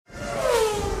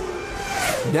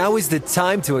Now is the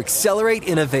time to accelerate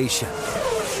innovation.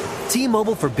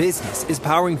 T-Mobile for Business is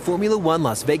powering Formula One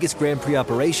Las Vegas Grand Prix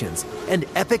operations and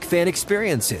epic fan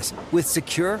experiences with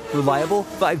secure, reliable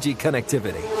 5G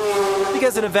connectivity.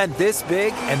 Because an event this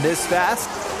big and this fast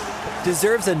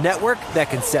deserves a network that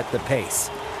can set the pace.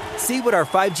 See what our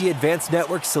 5G advanced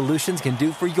network solutions can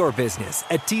do for your business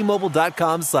at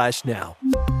T-Mobile.com/now.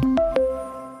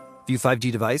 View 5G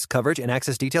device coverage and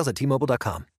access details at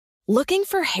T-Mobile.com. Looking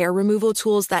for hair removal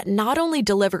tools that not only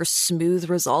deliver smooth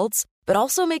results, but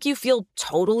also make you feel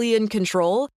totally in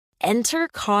control? Enter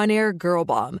Conair Girl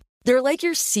Bomb. They're like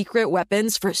your secret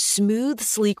weapons for smooth,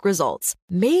 sleek results,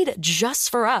 made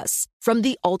just for us. From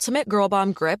the ultimate Girl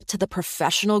Bomb grip to the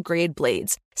professional grade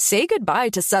blades, say goodbye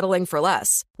to settling for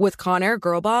less. With Conair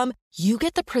Girl Bomb, you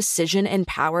get the precision and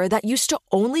power that used to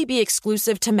only be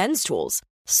exclusive to men's tools.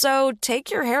 So take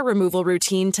your hair removal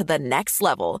routine to the next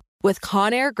level with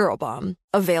Conair Girl Bomb.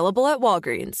 Available at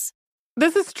Walgreens.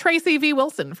 This is Tracy V.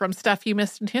 Wilson from Stuff You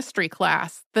Missed in History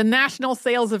class. The national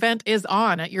sales event is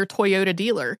on at your Toyota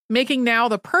dealer, making now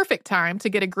the perfect time to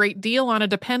get a great deal on a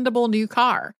dependable new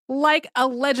car. Like a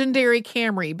legendary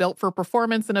Camry built for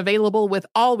performance and available with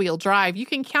all-wheel drive, you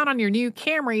can count on your new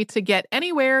Camry to get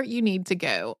anywhere you need to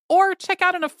go. Or check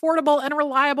out an affordable and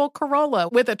reliable Corolla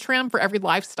with a trim for every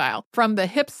lifestyle. From the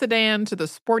hip sedan to the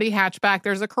sporty hatchback,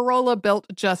 there's a Corolla built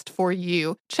just for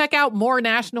you. Check out more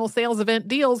national sales event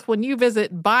deals when you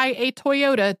visit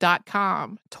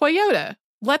buyatoyota.com. Toyota,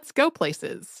 let's go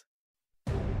places.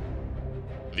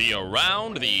 The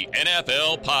Around the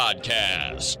NFL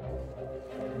podcast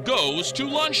goes to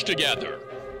lunch together.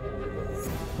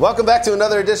 Welcome back to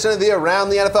another edition of the Around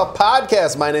the NFL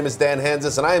podcast. My name is Dan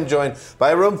Hansis, and I am joined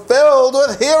by a room filled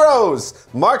with heroes.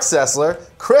 Mark Sessler,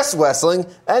 Chris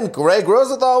Wessling, and Greg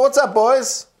Rosenthal. What's up,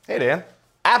 boys? Hey, Dan.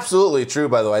 Absolutely true,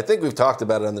 by the way. I think we've talked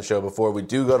about it on the show before. We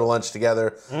do go to lunch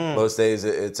together. Most days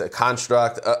it's a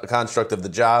construct of the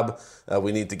job.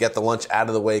 We need to get the lunch out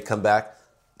of the way, come back.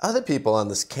 Other people on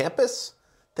this campus,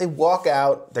 they walk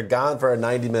out, they're gone for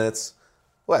 90 minutes.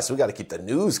 Wes, we got to keep the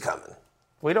news coming.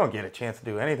 We don't get a chance to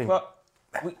do anything. Well,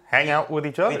 hang out with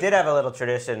each other. We did have a little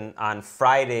tradition on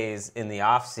Fridays in the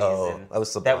off season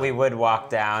that we would walk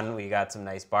down. We got some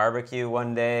nice barbecue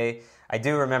one day. I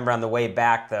do remember on the way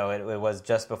back, though, it was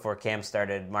just before camp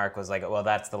started. Mark was like, well,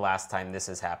 that's the last time this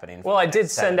is happening. Well, I did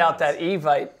send out that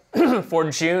Evite for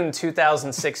June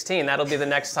 2016. That'll be the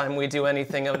next time we do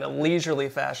anything in a leisurely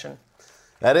fashion.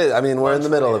 That is, I mean, we're in the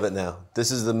middle of it now.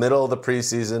 This is the middle of the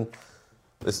preseason.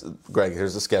 Greg,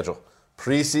 here's the schedule.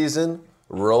 Preseason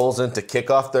rolls into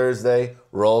kickoff Thursday,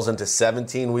 rolls into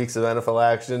 17 weeks of NFL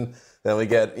action. Then we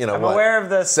get, I'm aware of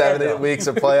the 7-8 weeks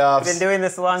of playoffs. We've been doing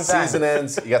this a long time. Season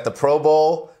ends. You got the Pro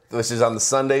Bowl, which is on the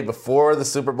Sunday before the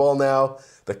Super Bowl now.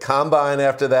 The Combine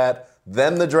after that.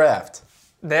 Then the draft.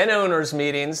 Then owners'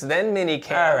 meetings. Then mini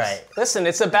camps. All right. Listen,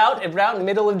 it's about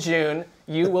middle of June.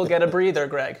 You will get a breather,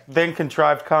 Greg. Then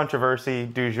contrived controversy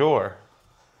du jour.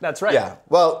 That's right. Yeah.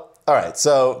 Well, all right.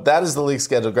 So that is the league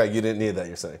schedule. Greg, you didn't need that,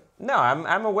 you're saying? No,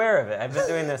 I'm aware of it. I've been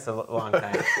doing this a long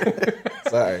time.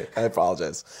 Sorry, I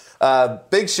apologize.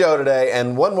 Big show today,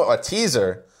 and one more, a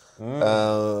teaser.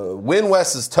 Win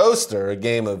Wes's Toaster, a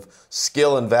game of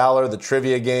skill and valor, the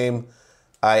trivia game.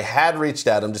 I had reached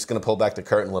out. I'm just going to pull back the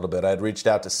curtain a little bit. I had reached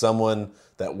out to someone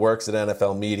that works at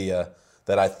NFL Media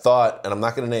that I thought, and I'm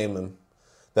not going to name him,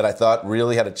 that I thought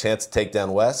really had a chance to take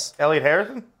down Wes. Elliot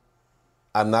Harrison?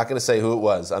 I'm not going to say who it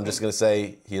was. I'm just going to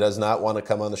say he does not want to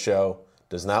come on the show,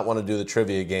 does not want to do the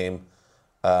trivia game.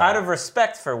 Out of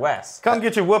respect for Wes. Come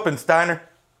get your whooping, Steiner.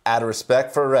 Out of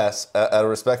respect for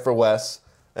Wes,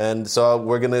 and so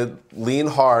we're going to lean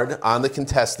hard on the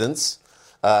contestants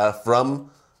from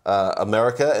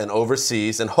America and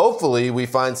overseas, and hopefully we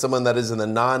find someone that is in the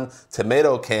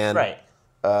non-tomato can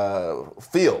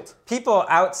field. People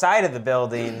outside of the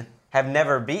building have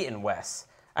never beaten Wes.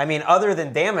 I mean, other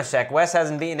than Damashek, Wes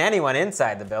hasn't beaten anyone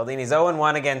inside the building. He's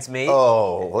 0-1 against me.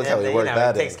 Oh, look how he worked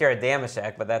that in. He takes care of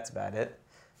Damashek, but that's about it.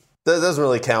 That doesn't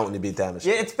really count when you beat Damashek.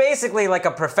 Yeah, it's basically like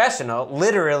a professional.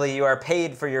 Literally, you are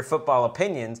paid for your football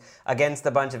opinions against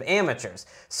a bunch of amateurs.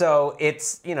 So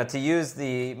it's, to use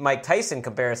the Mike Tyson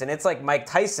comparison, it's like Mike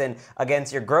Tyson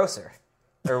against your grocer.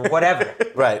 Or whatever.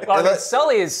 Right. Well,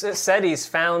 Sully has said he's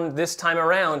found this time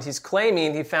around, he's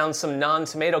claiming he found some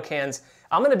non-tomato cans.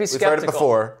 I'm going to be skeptical. We've heard it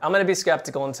before. I'm going to be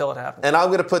skeptical until it happens. And I'm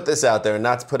going to put this out there,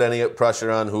 not to put any pressure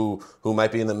on who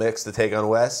might be in the mix to take on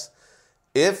Wes.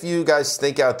 If you guys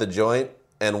stink out the joint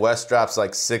and Wes drops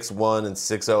like 6-1 and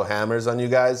 6-0 hammers on you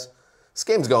guys, this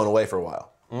game's going away for a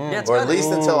while. Yeah, or at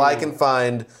least until I can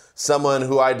find someone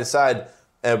who I decide,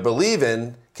 believe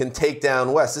in can take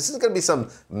down Wes. This is going to be some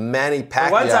Manny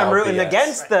Pacquiao. Once I'm rooting BS.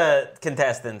 against the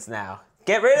contestants now.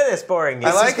 Get rid of this boring game.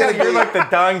 I like how you're like the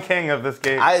Don King of this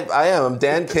game. I am. I'm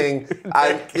Dan King.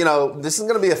 This is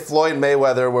going to be a Floyd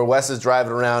Mayweather where Wes is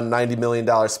driving around $90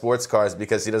 million sports cars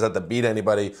because he doesn't have to beat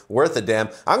anybody worth a damn.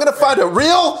 I'm going to find a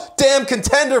real damn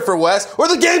contender for Wes or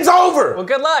the game's over. Well,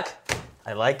 good luck.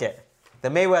 I like it. The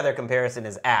Mayweather comparison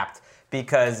is apt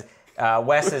because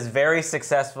Wes is very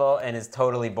successful and is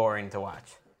totally boring to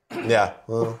watch. Yeah.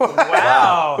 Well,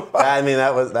 wow. I mean,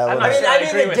 that was. I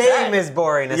mean the game is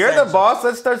boring. You're the boss.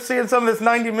 Let's start seeing some of this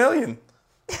 $90 million.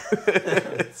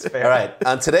 It's fair. All right.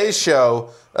 On today's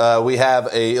show, we have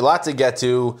a lot to get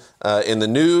to in the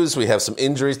news. We have some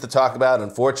injuries to talk about.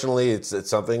 Unfortunately, it's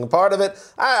something part of it.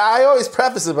 I always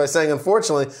preface it by saying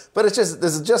unfortunately, but it's just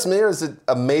is it just me or is it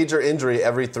a major injury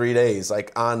every 3 days,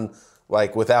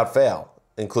 without fail?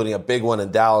 Including a big one in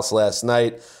Dallas last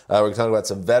night. We're going to talk about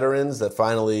some veterans that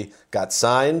finally got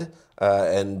signed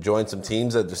and joined some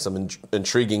teams. There's some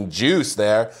intriguing juice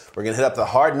there. We're going to hit up the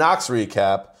Hard Knocks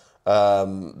recap,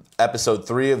 episode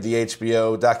 3 of the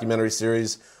HBO documentary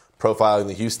series profiling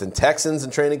the Houston Texans in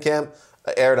training camp.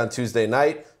 Aired on Tuesday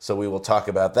night, so we will talk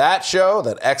about that show,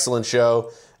 that excellent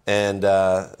show, and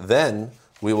then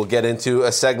we will get into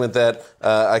a segment that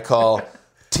I call...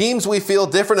 Teams we feel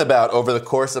different about over the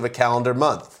course of a calendar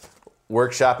month.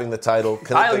 Workshopping the title.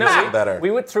 Couldn't think of it better. We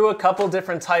went through a couple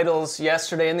different titles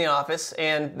yesterday in the office,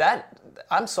 and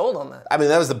I'm sold on that. I mean,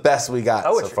 that was the best we got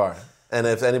so far. And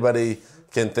if anybody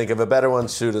can think of a better one,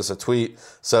 shoot us a tweet.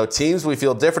 So teams we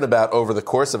feel different about over the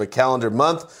course of a calendar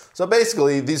month. So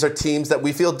basically, these are teams that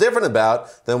we feel different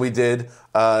about than we did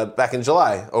back in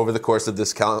July over the course of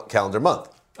this calendar month.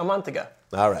 A month ago.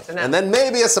 All right. And then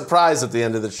maybe a surprise at the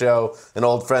end of the show. An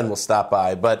old friend will stop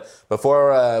by. But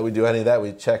before we do any of that,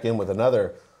 we check in with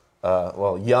another,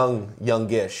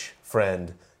 youngish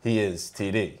friend. He is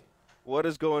TD. What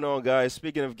is going on, guys?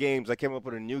 Speaking of games, I came up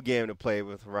with a new game to play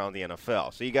with Around the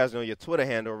NFL. So you guys know your Twitter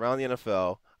handle, Around the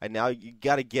NFL. And now you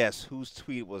got to guess whose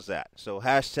tweet was that. So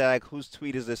hashtag, whose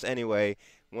tweet is this anyway?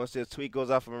 Once the tweet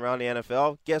goes out from Around the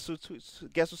NFL, guess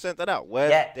who sent that out?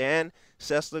 Wes, Dan,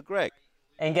 Sessler, Greg.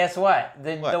 And guess what?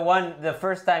 The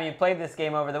first time you played this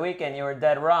game over the weekend, you were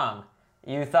dead wrong.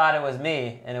 You thought it was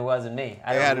me, and it wasn't me.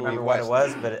 I don't remember what it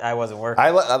was, but I wasn't working.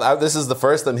 This is the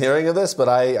first I'm hearing of this, but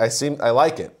I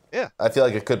like it. Yeah. I feel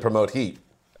like it could promote heat.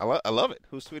 I love it.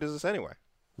 Whose tweet is this anyway?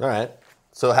 All right.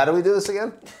 So how do we do this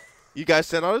again? You guys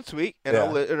sent out a tweet, and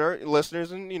our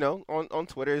listeners and on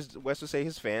Twitter, as Wes would say,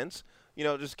 his fans,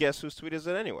 just guess whose tweet is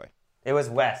it anyway. It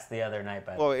was Wes the other night,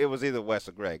 by the way. Well, it was either Wes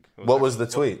or Greg. What was the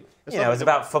tweet? It was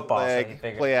about football.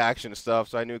 Play action and stuff,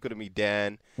 so I knew it couldn't be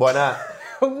Dan. Why not?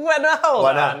 Why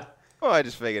not? Well, I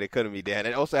just figured it couldn't be Dan.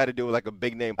 It also had to do with a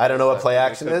big name. I don't know what play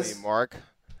action is. Mark.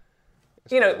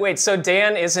 Wait, so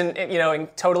Dan isn't,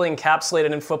 totally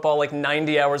encapsulated in football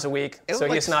 90 hours a week, so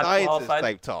he's not qualified?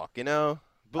 Type talk,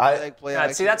 Play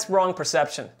action. See, that's wrong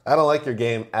perception. I don't like your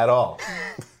game at all.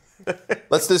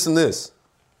 Let's do some news.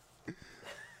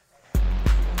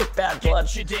 Bad blood.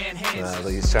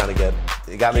 He's trying to get...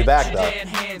 He got me back, though.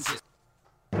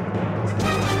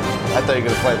 I thought you were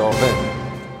going to play the whole thing.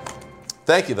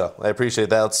 Thank you, though. I appreciate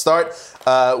that. Let's start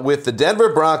with the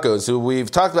Denver Broncos, who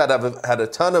we've talked about have had a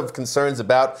ton of concerns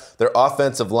about their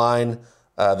offensive line.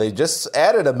 They just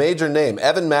added a major name.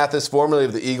 Evan Mathis, formerly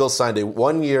of the Eagles, signed a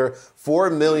 1-year,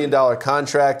 $4 million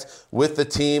contract with the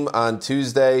team on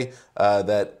Tuesday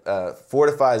that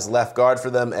fortifies left guard for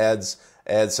them, adds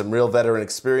some real veteran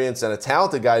experience and a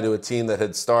talented guy to a team that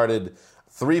had started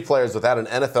 3 players without an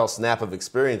NFL snap of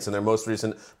experience in their most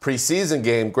recent preseason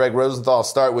game. Greg Rosenthal, I'll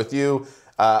start with you.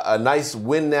 A nice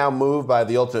win-now move by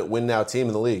the ultimate win-now team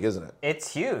in the league, isn't it?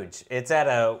 It's huge. It's at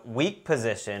a weak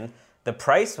position. The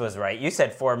price was right. You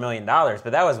said $4 million,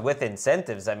 but that was with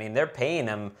incentives. I mean, they're paying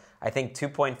him, I think,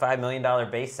 $2.5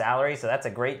 million base salary, so that's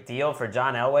a great deal for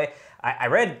John Elway. I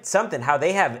read something, how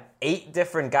they have 8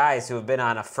 different guys who have been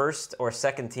on a first or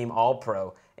second team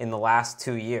All-Pro in the last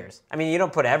 2 years. I mean, you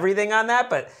don't put everything on that,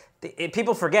 but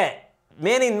people forget.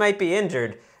 Manning might be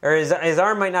injured, or his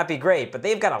arm might not be great, but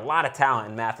they've got a lot of talent,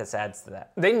 and Mathis adds to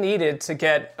that. They needed to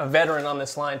get a veteran on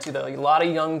this line, too, though. A lot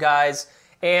of young guys.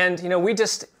 And,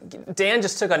 Dan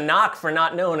just took a knock for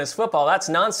not knowing his football. That's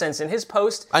nonsense. In his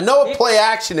post... I know what play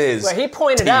action is, he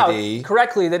pointed out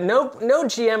correctly that no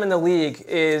GM in the league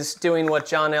is doing what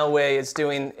John Elway is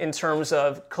doing in terms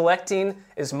of collecting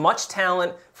as much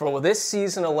talent for this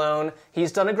season alone.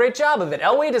 He's done a great job of it.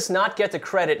 Elway does not get the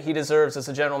credit he deserves as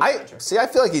a general manager. I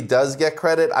feel like he does get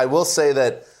credit. I will say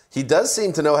that he does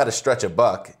seem to know how to stretch a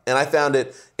buck. And I found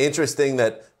it interesting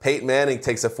that Peyton Manning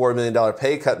takes a $4 million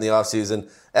pay cut in the offseason,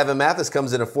 Evan Mathis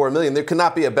comes in at $4 million. There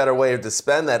cannot be a better way to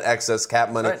spend that excess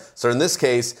cap money. Right. So in this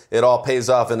case, it all pays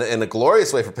off in a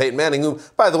glorious way for Peyton Manning, who,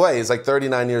 by the way, is like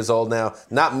 39 years old now,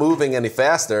 not moving any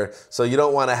faster. So you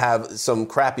don't want to have some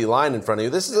crappy line in front of you.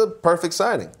 This is a perfect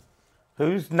signing.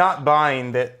 Who's not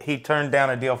buying that he turned down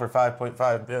a deal for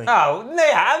 $5.5 billion? Oh,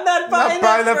 yeah, I'm not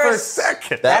buying that for a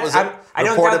second. That was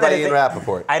reported by Ian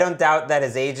Rappaport. I don't doubt that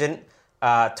his agent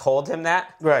told him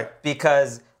that. Right.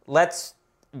 Because let's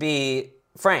be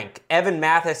frank, Evan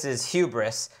Mathis's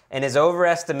hubris and his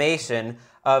overestimation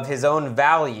of his own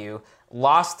value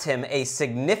lost him a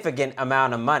significant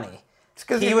amount of money.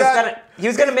 He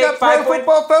was gonna make Pro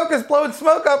Football Focus blowing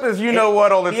smoke up as you know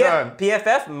what all the time.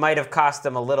 PFF might have cost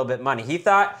him a little bit money. He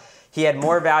thought he had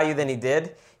more value than he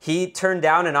did. He turned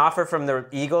down an offer from the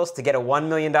Eagles to get a $1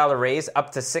 million raise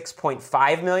up to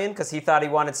 $6.5 million because he thought he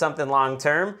wanted something long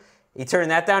term. He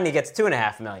turned that down and he gets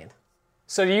 $2.5 million.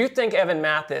 So do you think Evan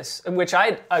Mathis, which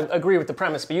I agree with the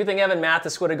premise, but you think Evan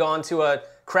Mathis would have gone to a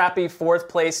crappy fourth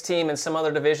place team in some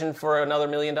other division for another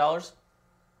 $1 million?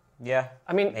 Yeah.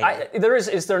 I mean,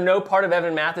 is there no part of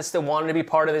Evan Mathis that wanted to be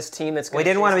part of this team that's going to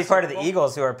he didn't want to be part of the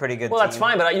Eagles, who are a pretty good team. Well, that's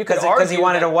fine, but you could argue because he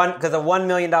wanted because a $1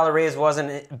 million raise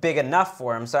wasn't big enough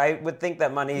for him. So I would think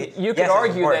that money. You could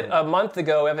argue that a month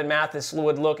ago, Evan Mathis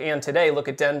would look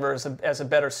at Denver as a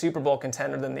better Super Bowl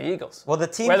contender than the Eagles. Well, the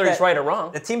team, whether he's right or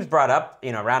wrong, the teams brought up,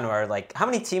 around where like how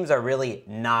many teams are really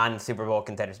non-Super Bowl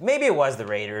contenders? Maybe it was the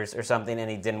Raiders or something, and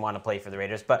he didn't want to play for the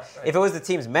Raiders. But if it was the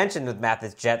teams mentioned with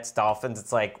Mathis, Jets, Dolphins,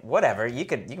 it's like whatever. You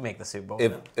can make the Super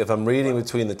Bowl. If I'm reading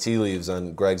between the tea leaves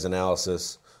on Greg's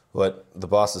analysis, what the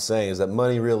boss is saying is that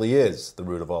money really is the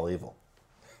root of all evil.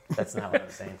 That's not what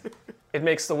I'm saying. It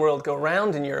makes the world go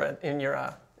round in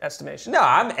your estimation. No,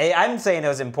 I'm saying it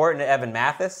was important to Evan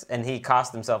Mathis, and he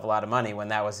cost himself a lot of money when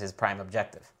that was his prime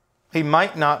objective. He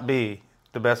might not be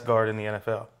the best guard in the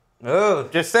NFL. Ooh.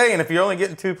 Just saying, if you're only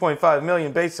getting $2.5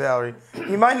 million base salary,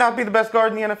 you might not be the best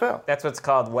guard in the NFL. That's what's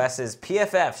called Wes's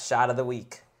PFF Shot of the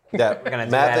Week. Yeah, we're going to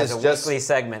do that as a weekly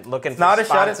segment. Looking for not a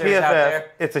shot at sponsors out PFF.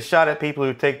 there. It's a shot at people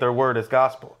who take their word as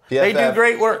gospel. PFF, they do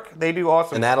great work. They do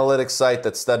awesome. An analytics site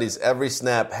that studies every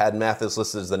snap had Mathis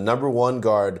listed as the number one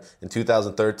guard in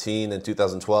 2013 and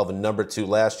 2012 and number 2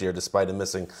 last year, despite him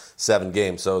missing 7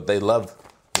 games. So they love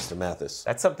Mr. Mathis.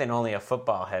 That's something only a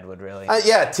football head would really.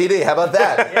 Yeah, TD. How about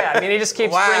that? Yeah, I mean he just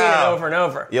keeps bringing it over and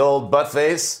over. You old butt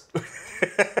face.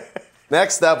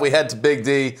 Next up, we head to Big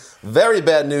D. Very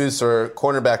bad news for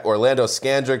cornerback Orlando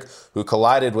Scandrick, who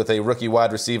collided with a rookie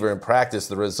wide receiver in practice.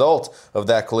 The result of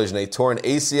that collision, a torn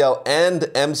ACL and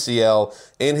MCL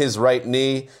in his right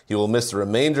knee. He will miss the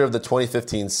remainder of the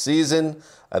 2015 season.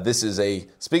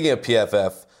 Speaking of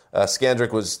PFF,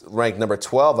 Scandrick was ranked number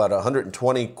 12 out of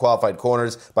 120 qualified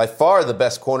corners, by far the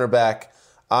best cornerback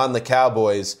on the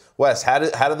Cowboys. Wes, how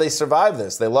did they survive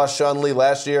this? They lost Sean Lee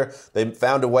last year. They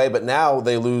found a way, but now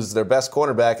they lose their best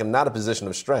cornerback and not a position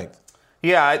of strength.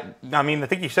 Yeah, I mean, I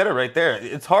think you said it right there.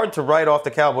 It's hard to write off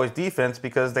the Cowboys' defense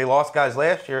because they lost guys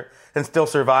last year and still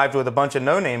survived with a bunch of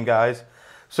no-name guys.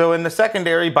 So in the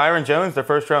secondary, Byron Jones, their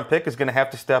first-round pick, is going to have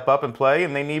to step up and play,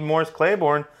 and they need Morris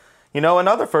Claiborne,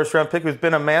 another first-round pick who's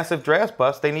been a massive draft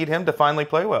bust. They need him to finally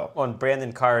play well. Well, and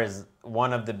Brandon Carr is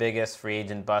one of the biggest free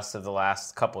agent busts of the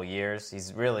last couple years.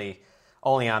 He's really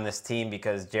only on this team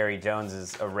because Jerry Jones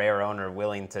is a rare owner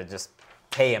willing to just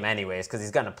pay him anyways because he's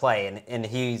going to play, and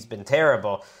he's been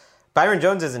terrible. Byron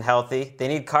Jones isn't healthy. They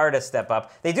need Carr to step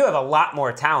up. They do have a lot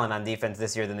more talent on defense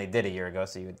this year than they did a year ago,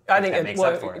 so I think that makes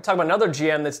up for it. Talk about another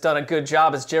GM that's done a good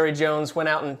job is Jerry Jones went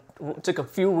out and took a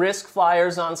few risk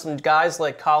flyers on some guys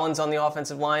like Collins on the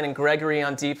offensive line and Gregory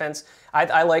on defense.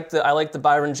 I like the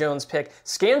Byron Jones pick.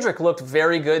 Scandrick looked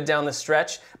very good down the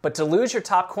stretch, but to lose your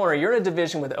top corner, you're in a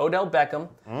division with Odell Beckham,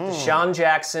 Deshaun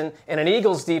Jackson, and an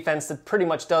Eagles defense that pretty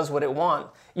much does what it wants.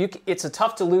 It's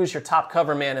tough to lose your top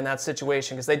cover man in that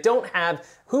situation because they don't have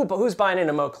who's buying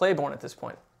into Mo Claiborne at this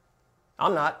point.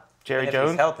 I'm not. Jerry if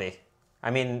Jones he's healthy.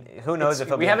 I mean, who knows if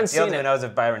he'll we be haven't on the field? seen Who it. knows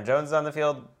if Byron Jones is on the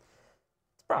field?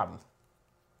 It's a problem.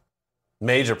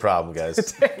 Major problem,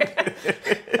 guys.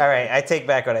 All right, I take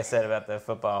back what I said about the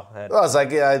football head. Well, it's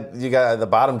like you got the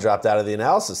bottom dropped out of the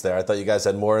analysis there. I thought you guys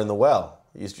had more in the well.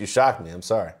 You shocked me. I'm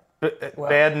sorry.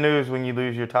 Bad news when you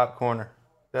lose your top corner.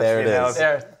 That's there it is.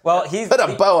 There. Well, put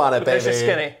a bow on it, baby. You're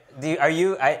skinny.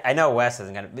 I know Wes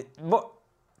isn't going to.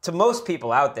 To most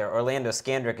people out there, Orlando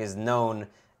Scandrick is known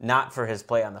not for his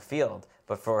play on the field,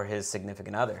 but for his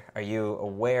significant other. Are you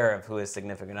aware of who his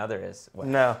significant other is, Wes?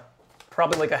 No.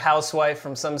 Probably like a housewife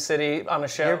from some city on a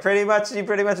show. You pretty much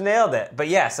nailed it. But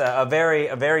yes, a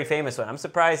very famous one. I'm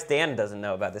surprised Dan doesn't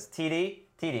know about this.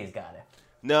 TD's got it.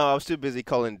 No, I was too busy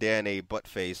calling Dan a butt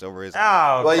face over his.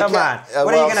 Oh, well, come on!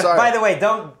 What are you gonna? Sorry. By the way,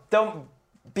 don't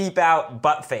beep out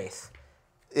butt face.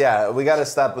 Yeah, we got to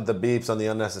stop with the beeps on the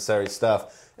unnecessary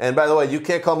stuff. And by the way, you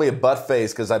can't call me a butt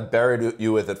face because I buried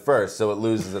you with it first, so it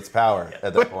loses its power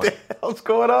at that point. What the hell's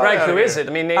going on? Right, who is it?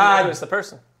 I mean, name who's the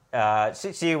person.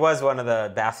 She was one of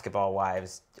the basketball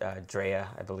wives. Drea,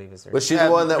 I believe, is her. Was she the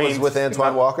one that was with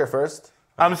Antoine Walker first?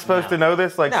 I'm supposed to know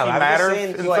this? Like, he matters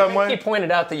in some way? He pointed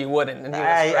out that you wouldn't. And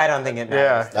I don't think it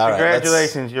matters. Yeah.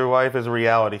 Congratulations, your wife is a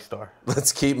reality star.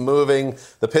 Let's keep moving.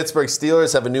 The Pittsburgh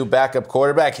Steelers have a new backup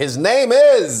quarterback. His name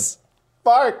is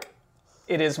Bark.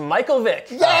 It is Michael Vick.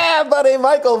 Yeah, buddy.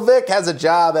 Michael Vick has a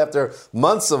job after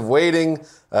months of waiting.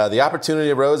 The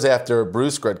opportunity arose after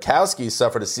Bruce Gradkowski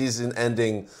suffered a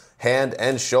season-ending hand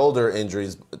and shoulder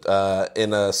injuries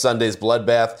in a Sunday's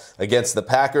bloodbath against the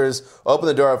Packers. Opened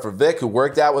the door up for Vick, who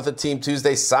worked out with the team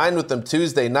Tuesday, signed with them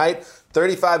Tuesday night.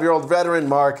 35-year-old veteran,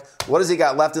 Mark. What has he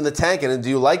got left in the tank, and do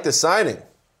you like the signing?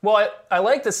 Well, I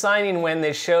like the signing when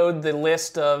they showed the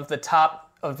list of the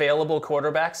top available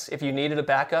quarterbacks if you needed a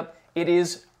backup. It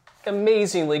is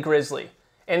amazingly grisly.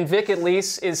 And Vick, at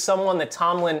least, is someone that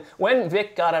Tomlin, when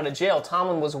Vick got out of jail,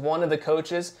 Tomlin was one of the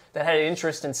coaches that had an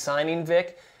interest in signing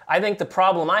Vick. I think the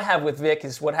problem I have with Vick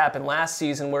is what happened last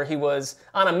season, where he was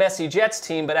on a messy Jets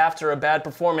team, but after a bad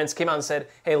performance came out and said,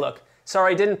 hey, look,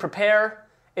 sorry, I didn't prepare.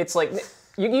 It's like,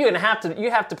 you have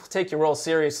to take your role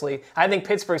seriously. I think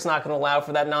Pittsburgh's not going to allow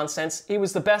for that nonsense. He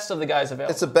was the best of the guys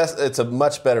available. It's a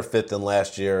much better fit than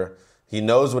last year. He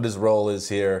knows what his role is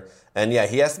here. And, yeah,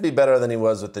 he has to be better than he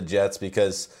was with the Jets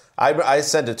because I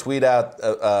sent a tweet out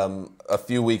a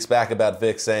few weeks back about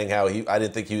Vick saying how I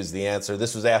didn't think he was the answer.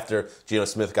 This was after Geno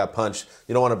Smith got punched.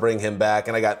 You don't want to bring him back.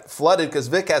 And I got flooded because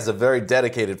Vick has a very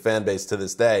dedicated fan base to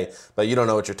this day. But you don't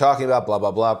know what you're talking about, blah,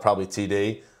 blah, blah. Probably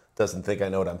TD doesn't think I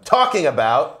know what I'm talking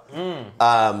about.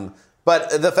 But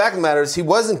the fact of the matter is he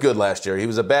wasn't good last year. He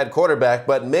was a bad quarterback.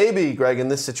 But maybe, Greg, in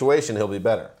this situation, he'll be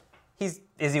better.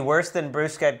 Is he worse than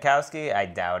Bruce Gradkowski? I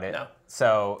doubt it. No.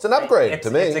 So it's an upgrade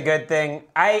to me. It's a good thing.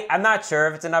 I'm not sure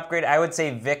if it's an upgrade. I would say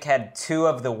Vick had two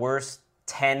of the worst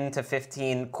 10 to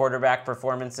 15 quarterback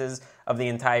performances of the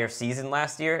entire season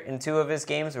last year. In two of his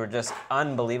games were just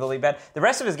unbelievably bad. The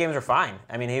rest of his games were fine.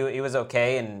 I mean, he was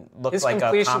okay and looked like a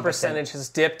competent. His completion percentage has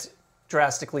dipped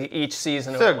drastically each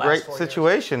season. It's a great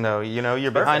situation, though. You know,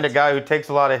 you're behind a guy who takes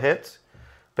a lot of hits.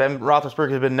 Ben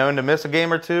Roethlisberger has been known to miss a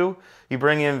game or two. You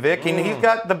bring in Vick, and he's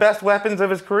got the best weapons of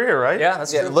his career, right? Yeah,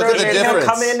 that's true. Look at the difference.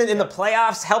 He'll come in the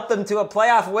playoffs, help them to a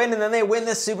playoff win, and then they win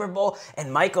the Super Bowl,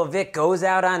 and Michael Vick goes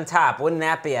out on top. Wouldn't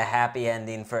that be a happy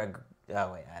ending for a...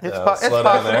 Oh, wait. It's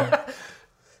possible.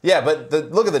 Yeah, but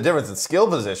look at the difference in skill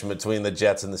position between the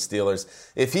Jets and the Steelers.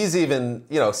 If he's even,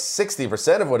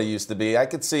 60% of what he used to be, I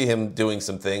could see him doing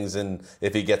some things, and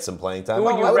if he gets some playing time, who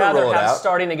would you rather have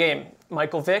starting a game?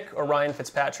 Michael Vick or Ryan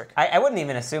Fitzpatrick? I wouldn't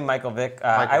even assume Michael Vick.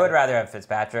 I would rather have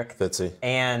Fitzpatrick. Fitzy.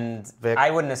 And Vic.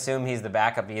 I wouldn't assume he's the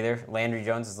backup either. Landry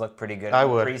Jones has looked pretty good in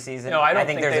preseason. No, I don't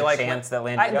think there's a chance that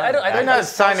Landry Jones... They're not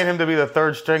signing him to be the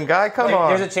third string guy. Come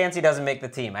on. There's a chance he doesn't make the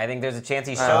team. I think there's a chance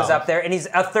he shows up there, and he's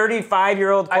a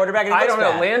 35-year-old quarterback. And I don't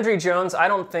know. Landry Jones, I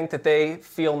don't think that they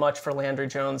feel much for Landry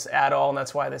Jones at all, and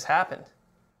that's why this happened.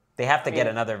 They have to get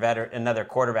another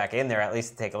quarterback in there at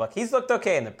least to take a look. He's looked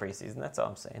okay in the preseason. That's all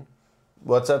I'm saying.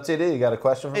 What's up, TD? You got a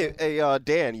question for me? Hey,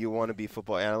 Dan, you want to be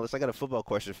football analyst? I got a football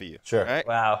question for you. Sure. Right?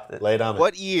 Wow. Lay it on me.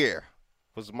 What year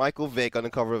was Michael Vick on the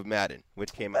cover of Madden,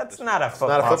 which came out? That's not a football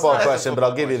question. Not a football question, but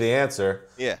I'll give you the answer.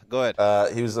 Yeah, go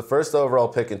ahead. He was the first overall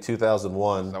pick in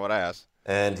 2001. That's not what I asked.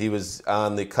 And he was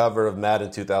on the cover of Madden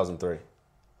 2003.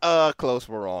 Close,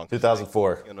 we're wrong.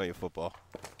 2004. You know your football.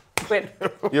 Wait.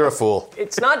 You're a fool.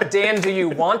 It's not Dan, do you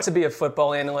want to be a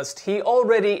football analyst? He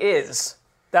already is.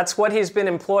 That's what he's been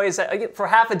employed for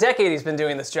half a decade. He's been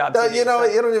doing this job. No, you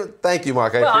don't even. Thank you,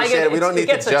 Mark. I appreciate it. We don't need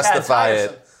to justify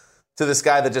it to this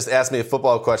guy that just asked me a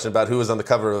football question about who was on the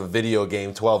cover of a video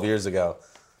game 12 years ago.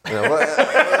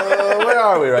 Where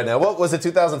are we right now? What was it?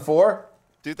 2004.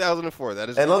 2004. That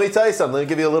is. And let me tell you something. Let me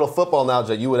give you a little football knowledge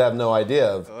that you would have no idea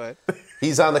of. Go ahead.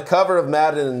 He's on the cover of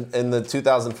Madden in the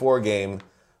 2004 game.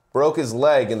 Broke his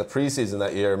leg in the preseason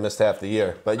that year. Missed half the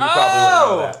year. But you probably wouldn't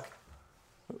know that.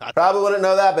 Probably wouldn't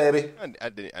know that, baby.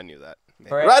 I knew that.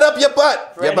 Right up your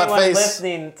butt. For your butt anyone face.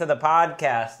 listening to the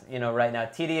podcast, right now,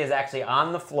 TD is actually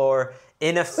on the floor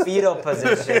in a fetal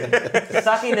position,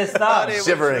 sucking his thumb,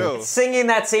 shivering, singing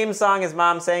that same song his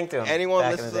mom sang to him. Anyone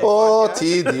listen to Oh,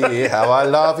 TD, how I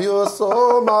love you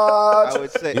so much. I would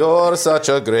say you're such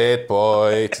a great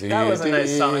boy, TD. That was a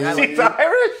nice song. She's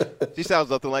Irish. She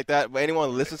sounds nothing like that. But anyone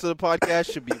who listens to the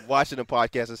podcast should be watching the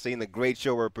podcast and seeing the great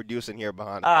show we're producing here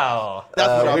behind. Oh,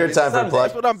 That's what weird time for a plug.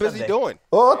 That's what I'm busy doing.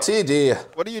 Oh, TD.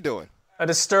 What are you doing? A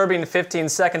disturbing 15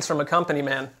 seconds from a company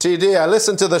man. TD, I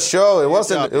listened to the show.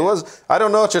 I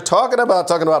don't know what you're talking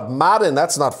about Madden.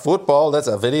 That's not football. That's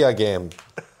a video game.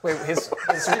 Wait,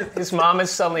 his mom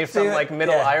is suddenly from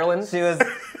Middle Ireland? She was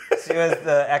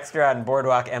the extra on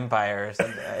Boardwalk Empire or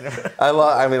something. I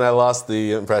lost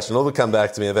the impression. It'll come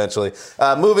back to me eventually.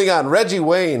 Moving on, Reggie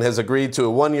Wayne has agreed to a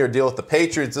one-year deal with the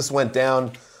Patriots. This went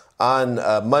down on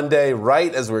Monday,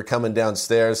 right as we were coming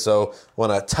downstairs. So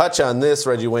want to touch on this.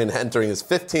 Reggie Wayne entering his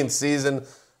 15th season.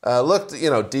 Looked,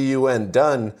 D-U-N,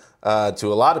 done to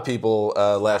a lot of people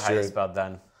last year. How do you spell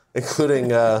done? Including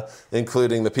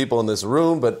the people in this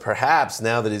room. But perhaps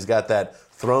now that he's got that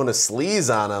throne of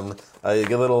sleaze on him, you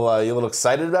get a little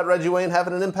excited about Reggie Wayne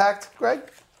having an impact, Greg?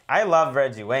 I love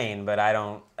Reggie Wayne, but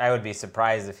I would be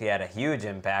surprised if he had a huge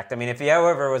impact. I mean, if he,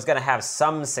 however, was going to have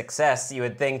some success, you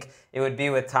would think it would be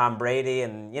with Tom Brady,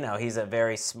 and, he's a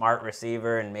very smart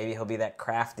receiver, and maybe he'll be that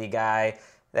crafty guy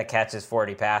that catches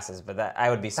 40 passes, but I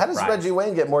would be surprised. How does Reggie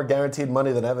Wayne get more guaranteed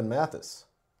money than Evan Mathis?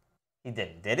 He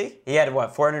didn't, did he? He had,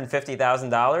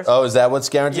 $450,000? Oh, is that what's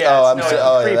guaranteed? Yeah,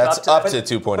 that's up to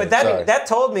 2.8. But that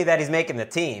told me that he's making the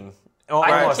team.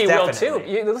 I think he will too.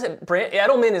 Listen,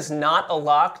 Edelman is not a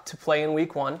lock to play in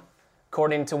Week 1,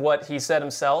 according to what he said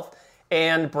himself.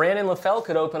 And Brandon LaFell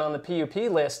could open on the PUP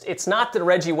list. It's not that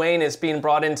Reggie Wayne is being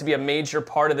brought in to be a major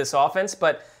part of this offense,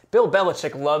 but Bill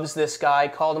Belichick loves this guy,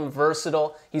 called him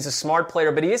versatile. He's a smart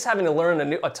player, but he is having to learn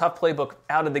a tough playbook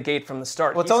out of the gate from the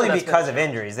start. Well, it's only because of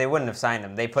injuries. They wouldn't have signed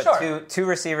him. They put two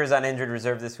receivers on injured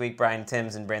reserve this week, Brian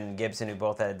Timms and Brandon Gibson, who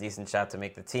both had a decent shot to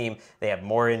make the team. They have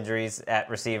more injuries at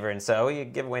receiver, and so you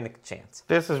give Wayne a chance.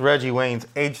 This is Reggie Wayne's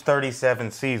age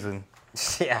 37 season.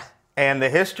 Yeah. And the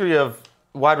history of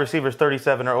wide receivers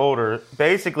 37 or older,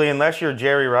 basically, unless you're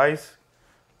Jerry Rice,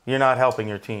 you're not helping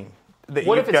your team.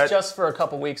 What if it's just for a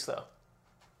couple weeks, though?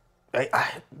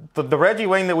 The Reggie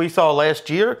Wayne that we saw last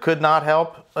year could not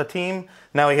help a team.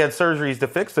 Now, he had surgeries to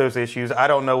fix those issues. I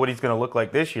don't know what he's going to look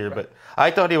like this year, but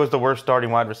I thought he was the worst starting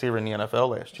wide receiver in the NFL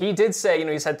last year. He did say,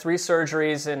 he's had 3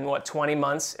 surgeries in, 20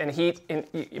 months, and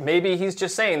maybe he's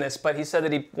just saying this, but he said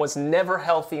that he was never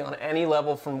healthy on any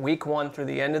level from week 1 through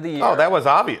the end of the year. Oh, that was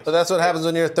obvious. But that's what happens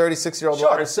when you're a 36-year-old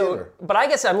wide receiver. But I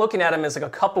guess I'm looking at him as like a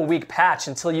couple-week patch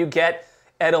until you get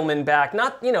Edelman back.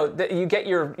 Not, you get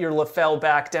your LaFell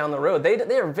back down the road. They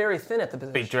are very thin at the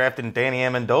position. They drafted Danny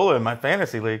Amendola in my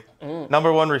fantasy league.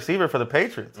 Number 1 receiver for the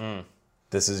Patriots.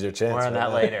 This is your chance. More on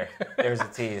that later. There's a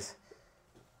tease.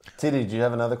 TD, do you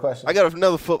have another question? I got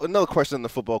another question on the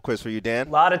football quiz for you, Dan. A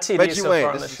lot of TDs Reggie so Wayne,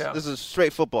 far on the show. This is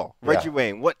straight football. Reggie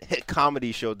Wayne, what hit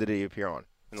comedy show did he appear on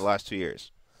in the last 2 years?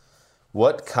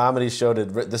 What comedy show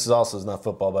did... This is also not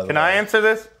football, by the way. Can I answer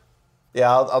this? Yeah,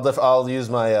 I'll use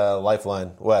my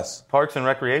lifeline. Wes. Parks and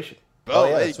Recreation. Oh,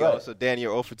 yeah, there you go. Right. So, Dan,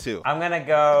 you're 0 for 2. I'm going to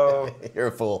go... You're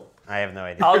a fool. I have no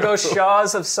idea. I'll go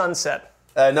Shaws of Sunset.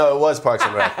 No, it was Parks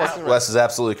and Rec. Wes is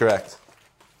absolutely correct.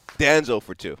 Dan's 0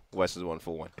 for 2. Wes is 1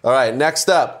 for 1. All right, next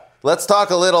up, let's talk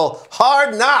a little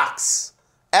Hard Knocks.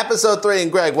 Episode 3.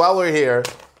 And, Greg, while we're here...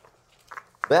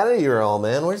 Vanity URL,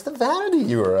 man. Where's the Vanity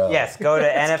URL? Yes, go to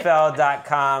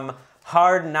NFL.com.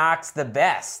 Hard Knocks the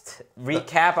best.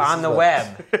 Recap on the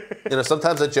web.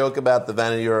 Sometimes I joke about the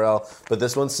Vanity URL, but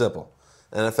this one's simple.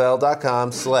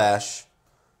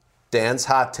 NFL.com/Dan's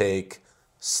Hot Take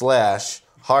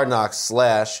 /Hard Knocks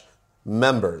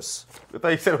 /members. I thought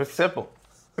you said it was simple.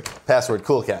 Password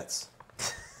Cool Cats.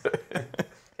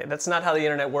 Yeah, that's not how the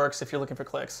internet works if you're looking for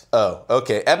clicks. Oh,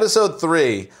 okay. Episode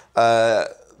 3.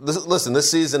 Listen,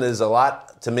 this season is a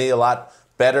lot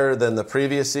better than the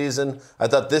previous season. I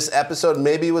thought this episode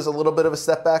maybe was a little bit of a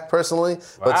step back personally,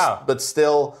 but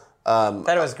still. I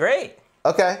thought it was great.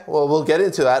 Okay, well, we'll get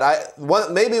into that.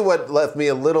 Maybe what left me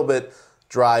a little bit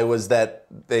dry was that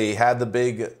they had the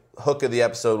big hook of the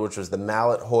episode, which was the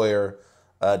Mallet Hoyer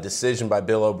decision by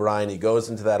Bill O'Brien. He goes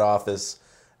into that office,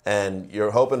 and you're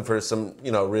hoping for some,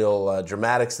 real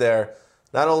dramatics there.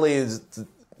 Not only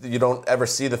you don't ever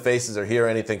see the faces or hear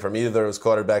anything from either of those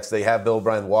quarterbacks. They have Bill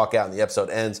O'Brien walk out and the episode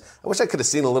ends. I wish I could have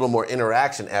seen a little more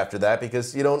interaction after that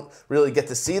because you don't really get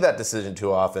to see that decision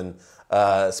too often,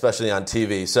 especially on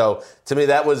TV. So to me,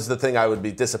 that was the thing I would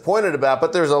be disappointed about.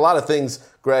 But there's a lot of things,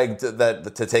 Greg,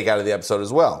 to take out of the episode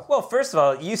as well. Well, first of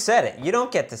all, you said it. You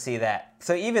don't get to see that.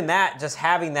 So even that, just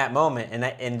having that moment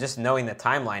and just knowing the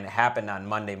timeline, it happened on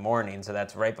Monday morning, so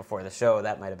that's right before the show.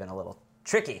 That might have been a little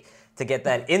tricky to get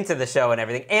that into the show and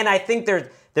everything. And I think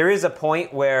there is a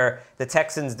point where the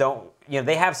Texans don't,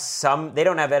 they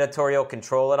don't have editorial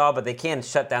control at all, but they can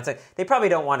shut down. So they probably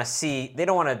don't want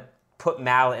to put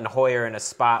Mallett and Hoyer in a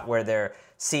spot where they're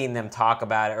seeing them talk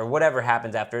about it or whatever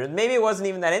happens after. Maybe it wasn't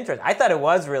even that interesting. I thought it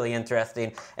was really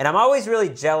interesting. And I'm always really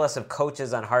jealous of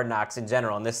coaches on Hard Knocks in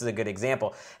general, and this is a good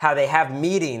example, how they have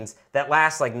meetings that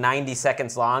last like 90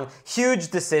 seconds long, huge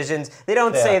decisions. They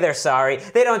don't say they're sorry.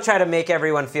 They don't try to make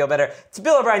everyone feel better.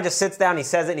 Bill O'Brien just sits down, he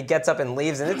says it, and he gets up and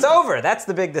leaves, and it's over. That's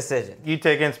the big decision. You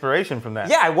take inspiration from that.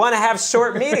 Yeah, I want to have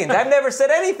short meetings. I've never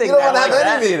said anything. You don't want to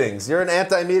have any meetings. You're an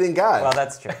anti-meeting guy. Well,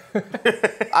 that's true.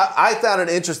 I found it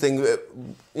interesting,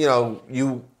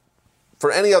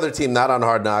 for any other team not on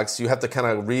Hard Knocks, you have to kind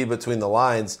of read between the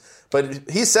lines. But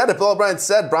he said it. Bill O'Brien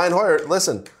said, Brian Hoyer,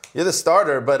 listen, you're the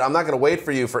starter, but I'm not going to wait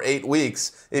for you for 8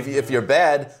 weeks. If you're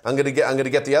bad, I'm going to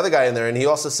get the other guy in there. And he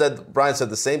also said, Brian said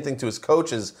the same thing to his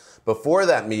coaches before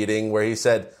that meeting, where he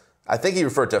said, I think he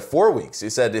referred to 4 weeks. He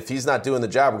said, if he's not doing the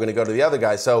job, we're going to go to the other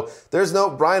guy. So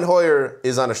Brian Hoyer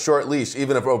is on a short leash,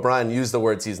 even if O'Brien used the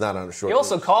words he's not on a short leash. He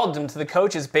also called him to the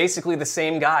coaches basically the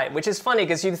same guy, which is funny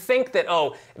because you'd think that,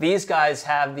 these guys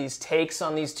have these takes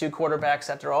on these two quarterbacks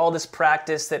after all this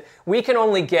practice that we can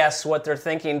only guess what they're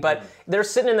thinking, but they're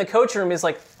sitting in the coach room is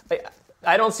like,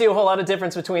 I don't see a whole lot of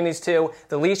difference between these two.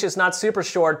 The leash is not super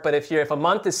short, but if a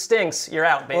month stinks, you're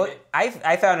out, baby. Well,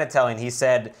 I found it telling. He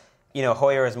said,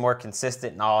 Hoyer is more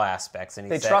consistent in all aspects.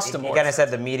 And they trust him more. He kind of said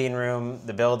the meeting room,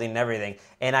 the building, and everything.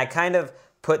 And I kind of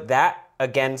put that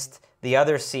against the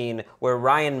other scene where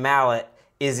Ryan Mallett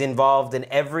is involved in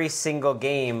every single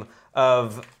game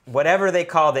of whatever they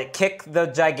called it, kick the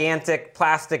gigantic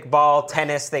plastic ball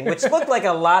tennis thing, which looked like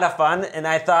a lot of fun, and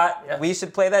I thought we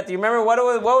should play that. Do you remember what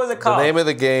was it called? The name of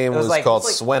the game was called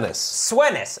Swennis.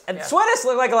 Swennis. And Swennis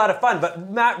looked like a lot of fun,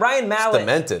 but Ryan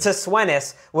Mallett to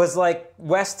Swennis was like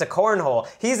West to Cornhole.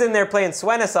 He's in there playing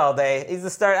Swennis all day. He's the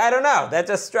starter. I don't know. That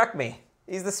just struck me.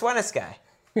 He's the Swennis guy.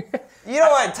 You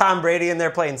don't want Tom Brady in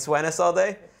there playing Swennis all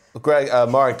day? Greg,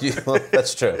 Mark,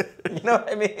 that's true. You know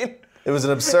what I mean? It was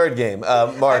an absurd game.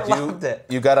 Mark,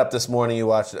 you got up this morning, you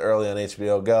watched it early on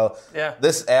HBO Go. Yeah.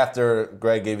 This after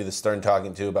Greg gave you the stern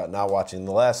talking to about not watching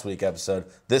the last week episode.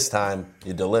 This time,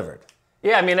 you delivered.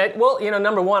 Yeah, I mean,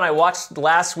 number one, I watched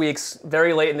last week's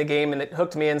very late in the game, and it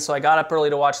hooked me in, so I got up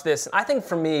early to watch this. And I think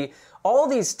for me, all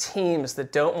these teams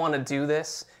that don't want to do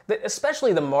this,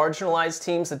 especially the marginalized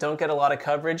teams that don't get a lot of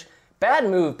coverage, bad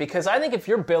move, because I think if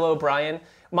you're Bill O'Brien,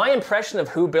 my impression of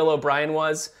who Bill O'Brien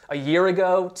was a year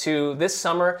ago to this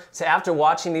summer to after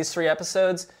watching these 3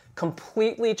 episodes,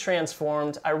 completely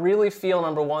transformed. I really feel,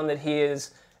 number one, that he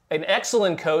is an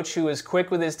excellent coach who is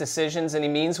quick with his decisions and he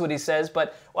means what he says.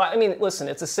 But, listen,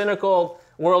 it's a cynical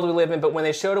world we live in, but when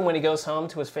they showed him when he goes home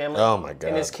to his family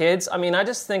and his kids, I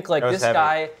just think this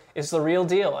guy is the real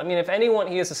deal. If anyone,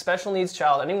 he is a special needs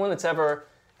child, anyone that's ever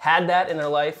had that in their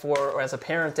life or as a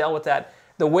parent dealt with that,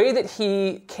 the way that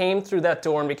he came through that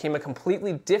door and became a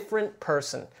completely different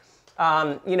person,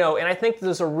 and I think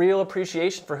there's a real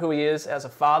appreciation for who he is as a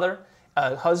father,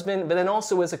 a husband, but then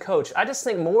also as a coach. I just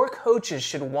think more coaches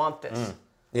should want this.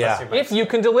 Yeah. If you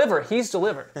can deliver, he's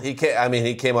delivered. He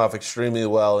came off extremely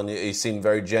well, and he seemed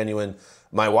very genuine.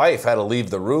 My wife had to leave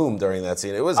the room during that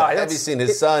scene. It was a heavy scene.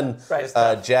 His son,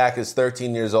 Jack, is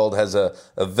 13 years old, has a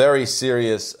very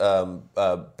serious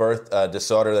birth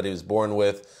disorder that he was born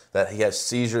with, that he has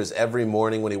seizures every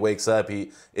morning when he wakes up.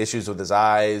 He issues with his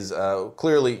eyes,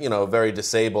 clearly, a very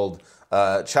disabled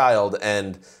child,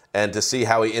 and to see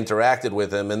how he interacted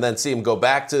with him and then see him go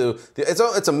back to...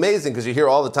 It's amazing because you hear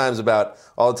all the time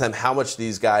how much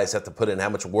these guys have to put in, how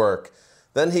much work.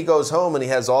 Then he goes home and he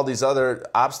has all these other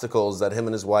obstacles that him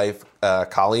and his wife,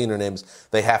 Colleen, her name's,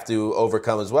 they have to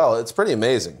overcome as well. It's pretty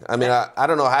amazing. I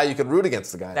don't know how you could root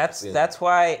against the guy. That's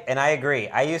why, and I agree.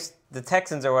 The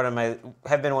Texans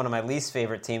have been one of my least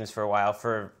favorite teams for a while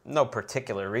for no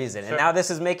particular reason. Sure. And now this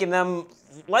is making them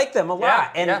like them a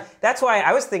lot. And that's why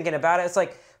I was thinking about it. It's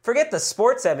like, forget the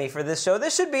sports Emmy for this show.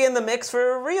 This should be in the mix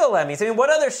for real Emmys. What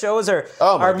other shows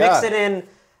are mixing in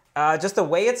just the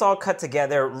way it's all cut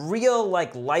together, real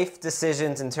life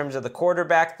decisions in terms of the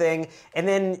quarterback thing. And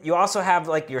then you also have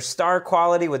your star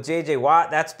quality with J.J.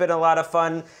 Watt. That's been a lot of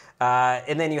fun.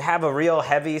 And then you have a real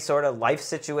heavy sort of life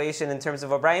situation in terms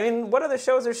of O'Brien. I mean, what other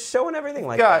shows are showing everything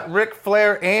like that? Got Ric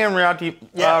Flair and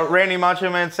Randy Macho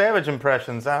Man Savage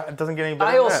impressions. It doesn't get any better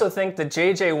I than also that. think that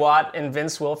J.J. Watt and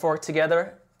Vince Wilfork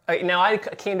together. Now, I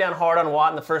came down hard on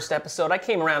Watt in the first episode. I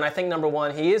came around. I think, number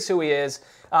one, he is who he is.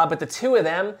 But the two of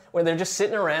them, where they're just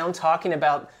sitting around talking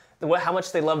about how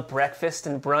much they love breakfast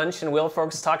and brunch, and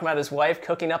Wilfork's talking about his wife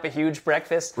cooking up a huge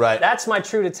breakfast. Right. That's my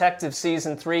True Detective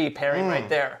Season 3 pairing right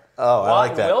there. Oh, Watt I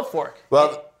like that. and Wilfork.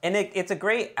 Well, It's a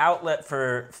great outlet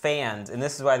for fans, and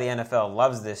this is why the NFL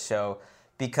loves this show,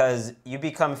 because you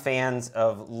become fans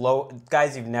of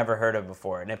guys you've never heard of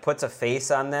before, and it puts a face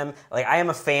on them. Like, I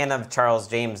am a fan of Charles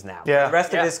James now. Yeah. For the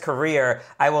rest of his career,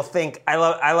 I will think, I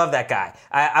love that guy.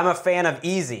 I'm a fan of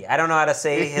Easy. I don't know how to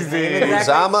say his name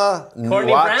exactly. Uzama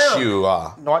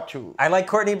Nwachua. I like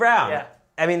Courtney Brown. Yeah.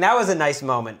 I mean, that was a nice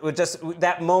moment. With just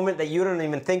that moment that you don't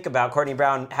even think about, Courtney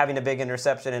Brown having a big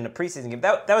interception in a preseason game.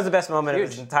 That was the best moment of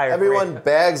his entire Everyone career.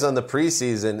 bags on the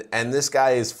preseason, and this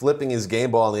guy is flipping his game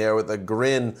ball in the air with a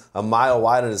grin a mile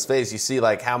wide on his face. You see,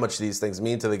 like, how much these things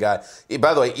mean to the guy.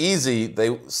 By the way, Easy,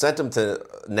 they sent him to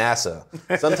NASA.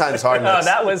 Sometimes Hard Knocks.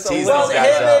 that was tease Well, these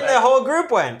guys him out. and the whole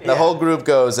group went. The whole group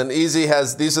goes, and Easy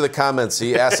has, these are the comments.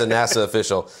 He asked a NASA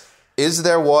official, is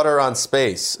there water on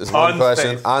space? Is one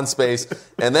question. Space. On space.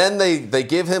 And then they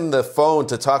give him the phone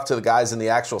to talk to the guys in the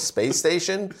actual space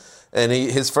station. And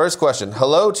his first question,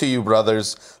 hello to you,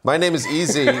 brothers. My name is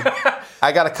Easy.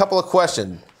 I got a couple of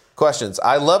questions.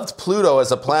 I loved Pluto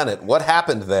as a planet. What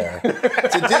happened there?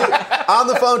 On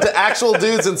the phone to actual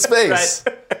dudes in space.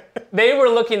 Right. They were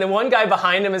looking, the one guy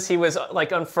behind him as he was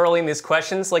like unfurling these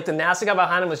questions, like the NASA guy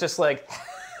behind him was just like,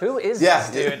 who is this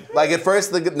dude? Like at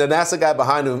first, the NASA guy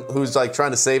behind him, who's like trying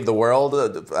to save the world,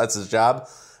 that's his job.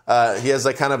 He has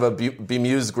like kind of a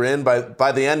bemused grin.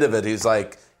 By the end of it, he's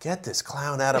like, "Get this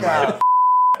clown out of my."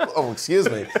 Oh, excuse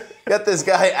me. Get this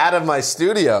guy out of my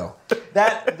studio.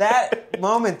 That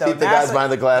moment, though, Keep the guys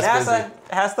behind the glass NASA busy.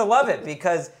 has to love it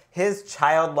because his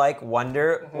childlike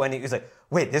wonder when he was like,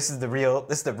 wait, this is the real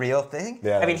thing?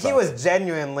 Yeah, I mean, he was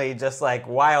genuinely just like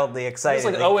wildly excited. He's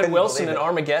like They Owen couldn't Wilson believe in it.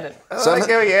 Armageddon. I like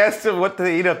how he asked him what to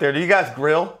eat up there. Do you guys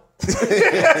grill?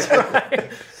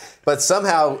 But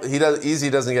somehow Easy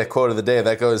doesn't get quote of the day.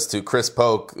 That goes to Chris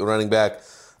Polk, running back.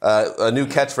 A new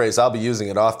catchphrase. I'll be using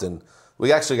it often.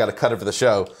 We actually got to cut it for the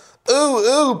show. Ooh,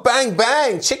 ooh, bang,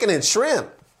 bang, chicken and shrimp.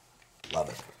 Love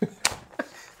it.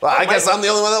 Well, I guess I'm the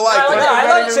only one that liked it.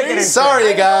 I like chicken and shrimp.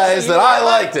 Sorry, guys, that I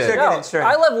liked it. Chicken and shrimp.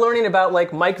 I love learning about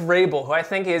like Mike Vrabel, who I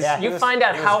think is find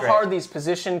out how great. hard these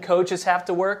position coaches have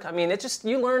to work. I mean,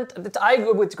 you learned. I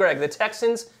go with Greg. The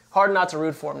Texans, hard not to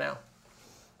root for them now.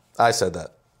 I said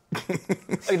that.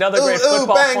 Another great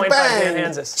football point by Dan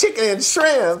Hansis. Chicken and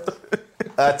shrimp.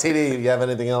 TD, you have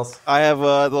anything else? I have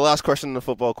the last question in the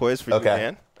football quiz for you, Okay.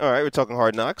 Dan. All right, we're talking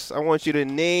Hard Knocks. I want you to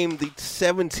name the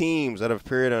 7 teams that have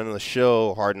appeared on the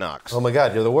show Hard Knocks. Oh my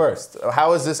God, you're the worst.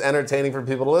 How is this entertaining for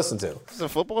people to listen to? It's a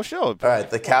football show. All right,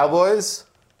 the Cowboys,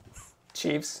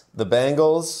 Chiefs. the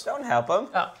Bengals, Don't help him.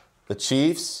 Oh, the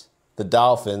Chiefs, the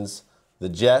Dolphins, the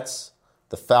Jets,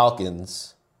 the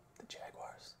Falcons, the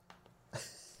Jaguars.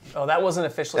 Oh, that wasn't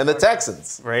officially. and the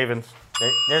Texans. Ravens.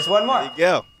 There's one more. There you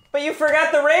go. But you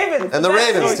forgot the Ravens. And the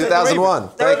Ravens,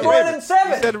 2001. There Thank was you. more than You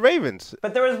 7. said Ravens.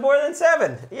 But there was more than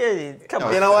 7. Yeah, come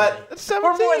on. You know what? That's 7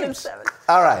 We're more than teams. 7.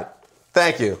 All right.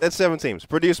 Thank you. That's 7 teams.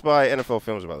 Produced by NFL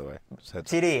Films, by the way.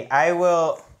 TD, I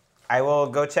will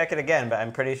go check it again, but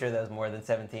I'm pretty sure there's more than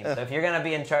 7 teams. So if you're going to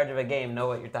be in charge of a game, know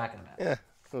what you're talking about. Yeah,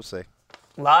 we'll see.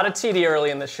 A lot of TD early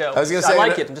in the show. I was going to say,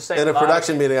 like it. I'm just saying. in a lot of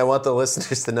production meeting, I want the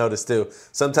listeners to notice too.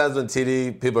 Sometimes when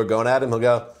TD people are going at him, he'll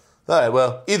go, all right,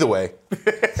 well, either way.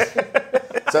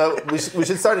 So we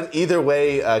should start an either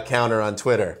way counter on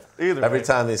Twitter. Every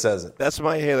time he says it. That's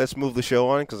my hey. Let's move the show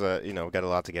on because we got a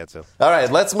lot to get to. All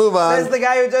right, let's move on. Says the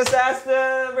guy who just asked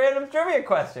random trivia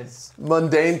questions.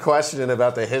 Mundane question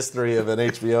about the history of an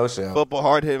HBO show. Football,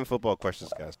 hard hitting football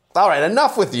questions, guys. All right,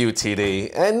 enough with you,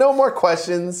 TD, and no more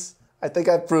questions. I think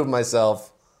I've proved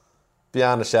myself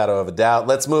beyond a shadow of a doubt.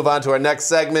 Let's move on to our next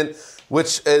segment,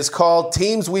 which is called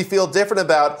Teams We Feel Different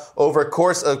About Over a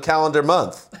Course of Calendar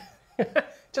Month.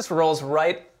 Just rolls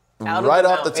right out Right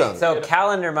of off the tongue. So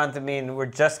calendar month, I mean, we're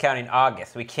just counting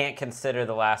August. We can't consider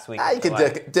the last week. You of can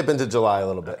July. dip into July a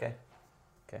little bit. Okay.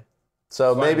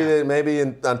 So maybe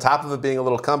on top of it being a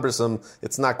little cumbersome,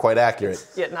 it's not quite accurate.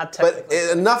 Yeah, not technically.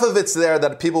 But enough of it's there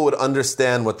that people would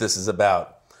understand what this is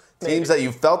about. Teams that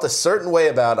you felt a certain way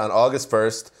about on August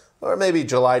 1st or maybe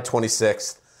July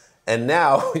 26th, and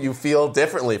now you feel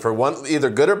differently for one, either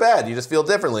good or bad. You just feel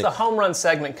differently. The home run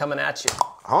segment coming at you.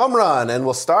 Home run, and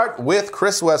we'll start with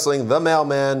Chris Wessling, the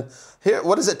mailman. Here,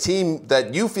 what is a team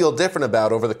that you feel different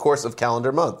about over the course of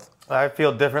calendar month? I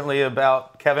feel differently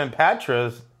about Kevin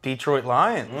Patra's Detroit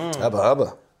Lions.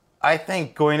 Hubba. I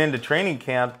think going into training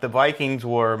camp, the Vikings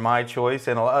were my choice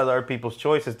and a lot of other people's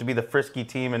choices to be the frisky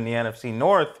team in the NFC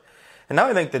North. And now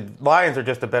I think the Lions are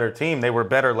just a better team. They were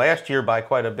better last year by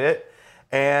quite a bit,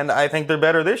 and I think they're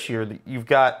better this year. You've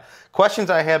got questions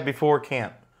I had before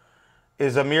camp.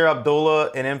 Is Amir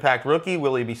Abdullah an impact rookie?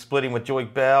 Will he be splitting with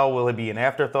Joique Bell? Will he be an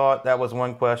afterthought? That was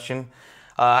one question.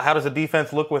 How does the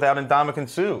defense look without Ndamukong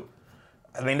Suh?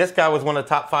 I mean, this guy was one of the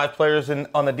top 5 players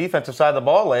on the defensive side of the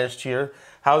ball last year.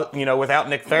 Without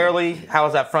Nick Fairley, how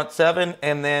is that front 7?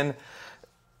 And then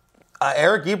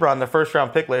Eric Ebron, the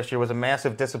first-round pick last year, was a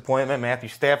massive disappointment. Matthew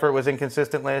Stafford was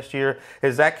inconsistent last year.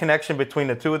 Is that connection between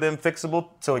the two of them fixable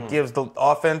so it gives the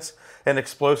offense an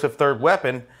explosive third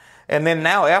weapon? And then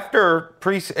now, after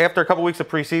a couple weeks of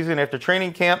preseason, after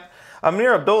training camp,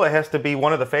 Amir Abdullah has to be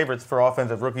one of the favorites for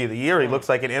Offensive Rookie of the Year. He looks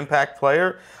like an impact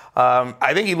player.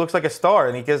 I think he looks like a star,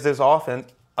 and he gives this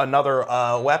offense another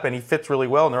weapon. He fits really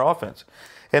well in their offense.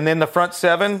 And then the front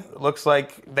 7 looks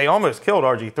like they almost killed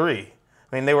RG3.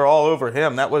 I mean, they were all over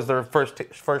him. That was their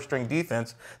first-string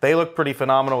defense. They look pretty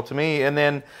phenomenal to me. And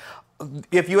then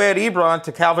if you add Ebron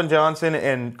to Calvin Johnson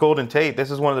and Golden Tate, this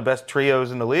is one of the best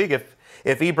trios in the league.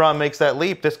 If Ebron makes that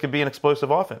leap, this could be an explosive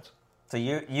offense. So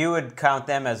you would count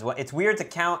them as well. It's weird to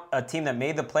count a team that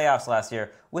made the playoffs last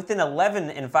year with an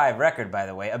 11-5 record, by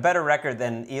the way, a better record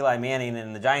than Eli Manning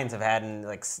and the Giants have had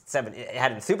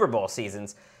in Super Bowl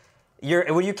seasons.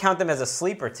 Would you count them as a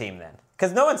sleeper team then?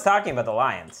 Because no one's talking about the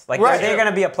Lions. Like right. They're going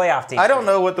to be a playoff team. I don't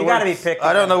know what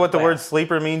the word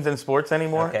sleeper means in sports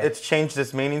anymore. Okay. It's changed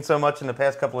its meaning so much in the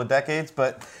past couple of decades.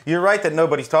 But you're right that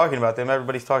nobody's talking about them.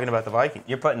 Everybody's talking about the Vikings.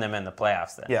 You're putting them in the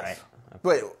playoffs then, yes. Right?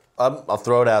 Wait, I'll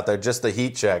throw it out there. Just the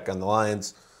heat check on the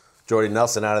Lions. Jordy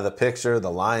Nelson out of the picture.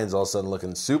 The Lions all of a sudden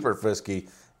looking super frisky.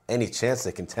 Any chance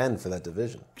they contend for that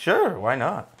division? Sure, why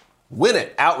not? Win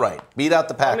it outright. Beat out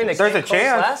the Packers. I mean, there's a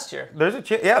chance. Last year. There's a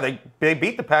chance. Yeah, they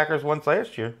beat the Packers once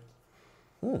last year.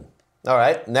 All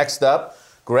right, next up,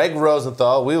 Greg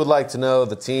Rosenthal. We would like to know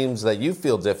the teams that you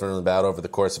feel different about over the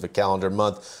course of a calendar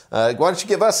month. Why don't you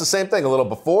give us the same thing, a little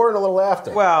before and a little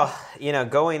after? Well,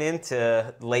 going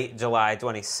into late July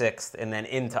 26th and then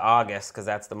into August, because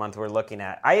that's the month we're looking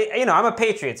at. I'm a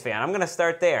Patriots fan. I'm going to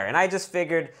start there. And I just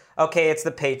figured, okay, it's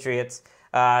the Patriots.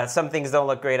 Some things don't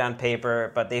look great on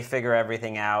paper, but they figure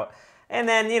everything out. And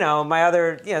then, my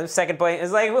other, second point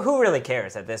is like, who really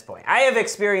cares at this point? I have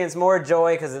experienced more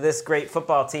joy because of this great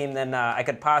football team than I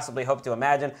could possibly hope to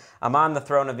imagine. I'm on the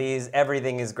throne of ease.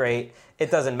 Everything is great.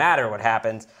 It doesn't matter what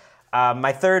happens.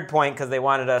 My third point, because they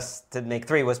wanted us to make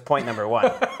 3, was point number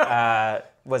 1,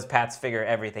 was Pats figure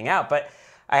everything out. But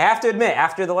I have to admit,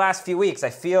 after the last few weeks, I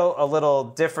feel a little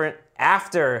different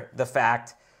after the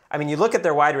fact. I mean, you look at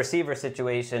their wide receiver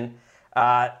situation,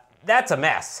 that's a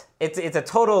mess. It's a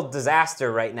total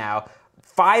disaster right now.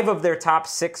 5 of their top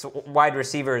 6 wide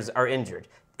receivers are injured.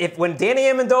 When Danny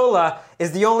Amendola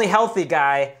is the only healthy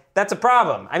guy, that's a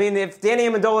problem. I mean, if Danny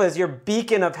Amendola is your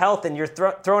beacon of health and you're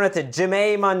throwing it to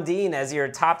Jamae Mundine as your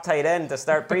top tight end to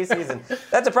start preseason,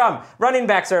 that's a problem. Running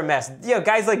backs are a mess.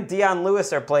 Guys like Dion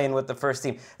Lewis are playing with the first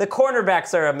team. The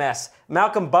cornerbacks are a mess.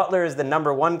 Malcolm Butler is the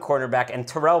number 1 cornerback, and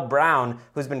Terrell Brown,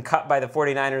 who's been cut by the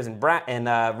 49ers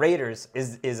and Raiders,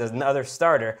 is another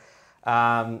starter.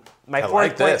 My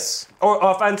fourth point, or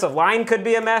offensive line could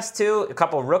be a mess too. A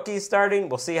couple rookies starting.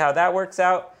 We'll see how that works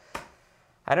out.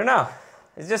 I don't know.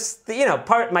 It's just,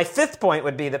 my fifth point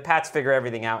would be the Pats figure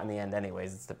everything out in the end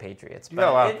anyways. It's the Patriots. You got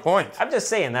a lot of points. I'm just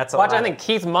saying that's a lot. I think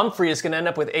Keith Mumphrey is going to end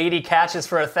up with 80 catches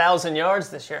for 1,000 yards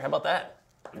this year. How about that?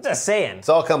 I'm just saying. It's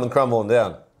all coming crumbling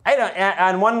down. I don't.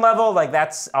 On one level,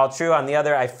 that's all true. On the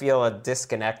other, I feel a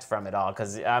disconnect from it all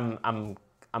because I'm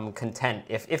content.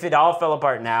 If it all fell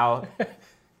apart now,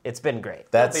 it's been great.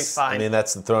 That's fine. I mean,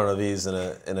 that's the Throne of Ease in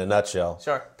a nutshell.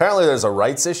 Sure. Apparently, there's a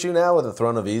rights issue now with the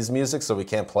Throne of Ease music, so we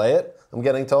can't play it. I'm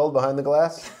getting told behind the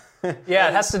glass. Yeah,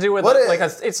 it has to do with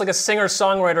it's like a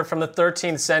singer-songwriter from the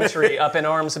 13th century up in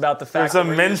arms about the fact there's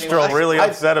a minstrel really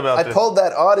upset about this. I pulled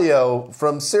that audio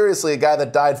from seriously a guy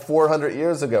that died 400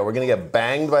 years ago. We're going to get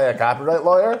banged by a copyright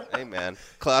lawyer? Hey, man.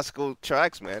 Classical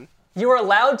tracks, man. You are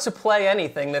allowed to play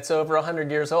anything that's over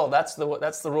 100 years old. That's the rule.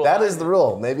 That is the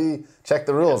rule. Maybe check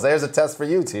the rules. There's a test for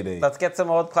you, TD. Let's get some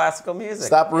old classical music.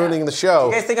 Stop ruining the show.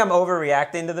 Do you guys think I'm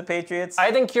overreacting to the Patriots?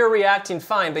 I think you're reacting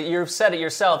fine, but you've said it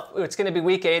yourself. It's going to be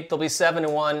week 8. They'll be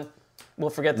 7-1. We'll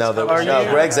forget this. No,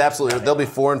 Greg's absolutely. They'll be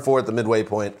 4-4 at the midway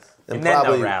point, And then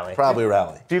they'll rally. Probably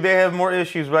rally. Do they have more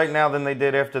issues right now than they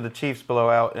did after the Chiefs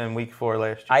blowout in Week 4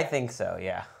 last year? I think so,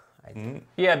 yeah.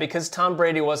 Yeah, because Tom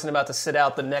Brady wasn't about to sit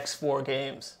out the next 4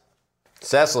 games.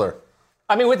 Sessler.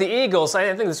 I mean, with the Eagles,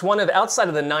 I think it's outside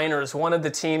of the Niners, one of the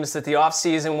teams that the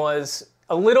offseason was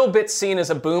a little bit seen as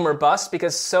a boom or bust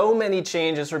because so many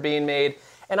changes were being made.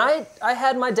 And I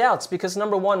had my doubts because,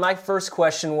 number one, my first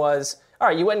question was, all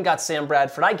right, you went and got Sam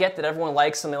Bradford. I get that everyone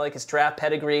likes him. They like his draft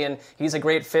pedigree, and he's a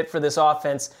great fit for this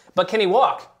offense. But can he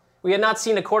walk? We had not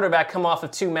seen a quarterback come off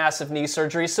of 2 massive knee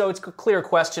surgeries, so it's a clear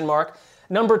question mark.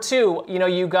 Number 2,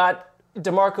 you got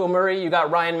DeMarco Murray, you got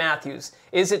Ryan Matthews.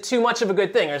 Is it too much of a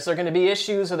good thing? Is there going to be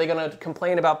issues? Are they going to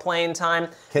complain about playing time?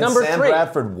 Can Sam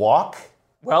Bradford walk?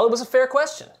 Well, it was a fair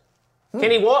question. Can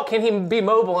he walk? Can he be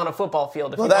mobile on a football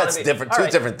field? Well, that's different. Two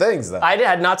different things, though. I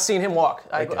had not seen him walk.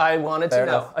 I wanted to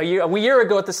know. A year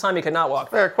ago at this time, he could not walk.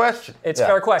 Fair question. It's a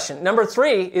fair question. Number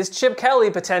 3, is Chip Kelly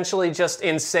potentially just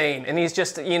insane? And he's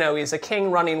just, he's a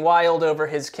king running wild over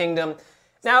his kingdom.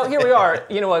 Now, here we are,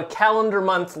 a calendar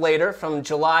month later, from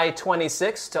July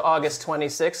 26th to August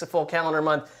 26th, a full calendar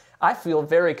month. I feel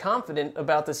very confident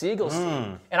about this Eagles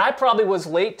team. And I probably was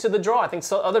late to the draw. I think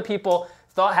other people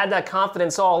had that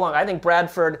confidence all along. I think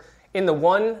Bradford, in the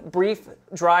one brief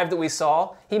drive that we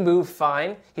saw, he moved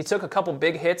fine. He took a couple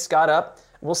big hits, got up.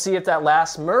 We'll see if that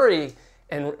lasts. Murray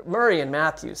and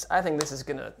Matthews, I think this is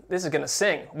gonna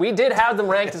sing. We did have them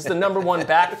ranked as the number 1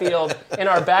 backfield in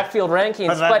our backfield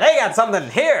rankings, but they got something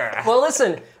here. Well,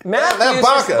 listen,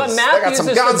 Matthews is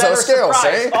the better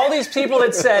surprise. All these people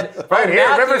that said, right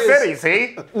here, River City,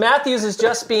 see? Matthews is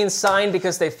just being signed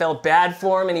because they felt bad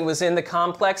for him and he was in the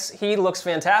complex. He looks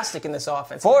fantastic in this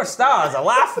offense. 4 stars, a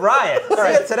laugh riot. See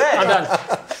it today. I'm done.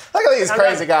 Look at these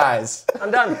crazy guys.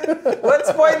 I'm done.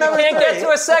 What's point number 3? Can't get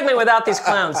to a segment without these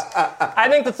clowns. I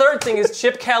think the third thing is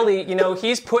Chip Kelly.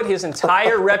 He's put his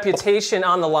entire reputation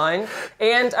on the line,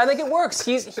 and I think it works.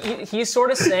 He's sort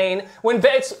of saying when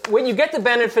you get the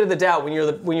benefit of the doubt when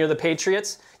you're the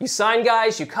Patriots, you sign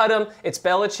guys, you cut them. It's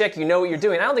Belichick. You know what you're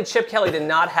doing. I don't think Chip Kelly did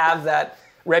not have that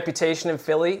reputation in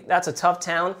Philly. That's a tough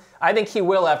town. I think he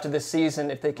will after this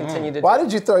season if they continue to. Why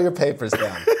did you throw your papers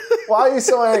down? Why are you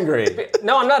so angry?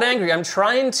 No, I'm not angry. I'm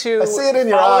trying to I see it in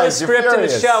your follow eyes. the script You're in the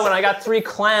furious. show, and I got 3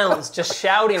 clowns just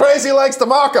shouting. Crazy likes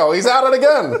DeMarco. He's at it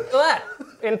again. Look at that.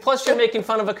 And plus, you're making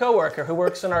fun of a coworker who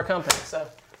works in our company. So.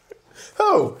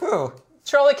 Who?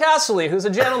 Charlie Casserly, who's a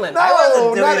gentleman.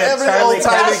 No, not every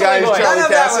old-timey guy is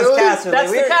Charlie Casserly.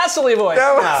 That's the Casserly voice.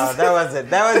 No, that wasn't.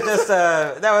 That was just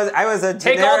I was a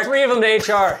Take all 3 of them to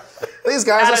HR. These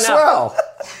guys are swell.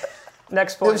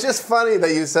 Next point. It was just funny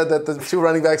that you said that the 2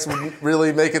 running backs would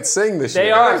really make it sing this year.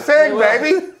 They are. Sing,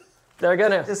 baby. They're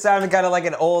gonna. Just sounded kind of like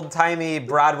an old-timey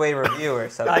Broadway review or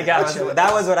something. I got you.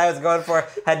 That was what I was going for.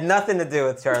 Had nothing to do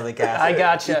with Charlie Casserly. I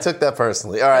got you. You took that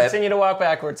personally. All right. Continue to walk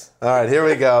backwards. All right, here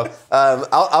we go.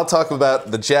 I'll talk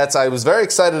about the Jets. I was very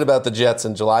excited about the Jets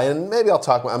in July, and maybe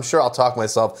I'm sure I'll talk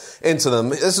myself into them.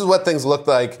 This is what things looked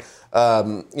like,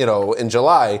 in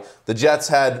July. The Jets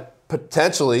had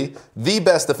potentially the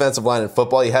best defensive line in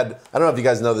football. You had, I don't know if you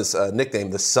guys know this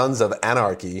nickname, the Sons of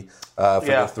Anarchy, for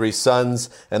the 3 sons.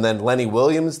 And then Lenny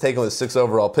Williams taking with the 6th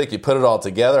overall pick. You put it all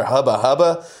together.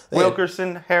 Hubba.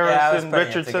 Wilkerson, Harrison,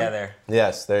 Richardson. Together.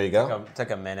 Yes, there you go.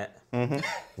 Took a minute. Mm-hmm.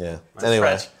 Yeah.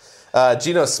 Anyway.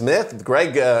 Geno Smith,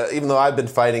 Greg, even though I've been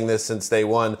fighting this since day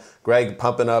one, Greg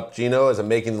pumping up Geno as a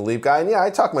making the leap guy. And I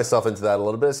talked myself into that a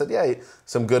little bit. I said,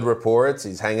 some good reports.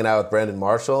 He's hanging out with Brandon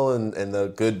Marshall in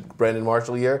the good Brandon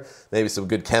Marshall year. Maybe some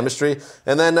good chemistry.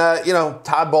 And then,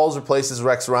 Todd Bowles replaces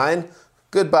Rex Ryan.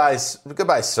 Goodbye,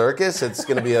 circus. It's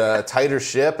going to be a tighter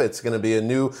ship. It's going to be a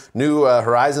new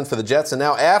horizon for the Jets. And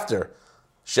now after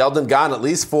Sheldon gone at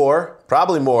least 4,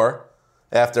 probably more,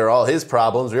 after all his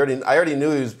problems. I already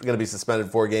knew he was going to be suspended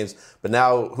 4 games, but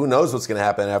now who knows what's going to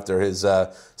happen after his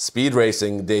speed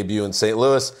racing debut in St.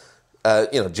 Louis.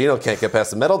 Geno can't get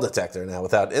past the metal detector now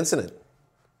without incident.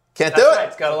 Can't do it. Right.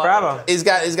 It's got a lot. He's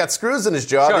got screws in his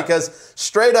jaw because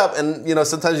straight up, and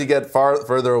sometimes you get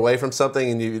further away from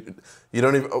something and you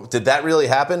don't even. Did that really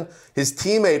happen? His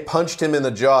teammate punched him in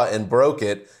the jaw and broke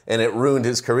it, and it ruined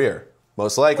his career.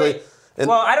 Most likely. Wait.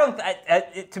 I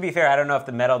don't. To be fair, I don't know if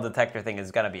the metal detector thing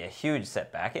is going to be a huge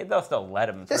setback. They'll still let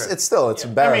him through. It's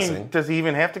embarrassing. I mean, does he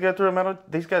even have to go through a metal?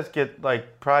 These guys get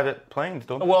private planes,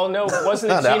 don't they? Well, no,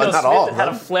 wasn't it Geno Smith that had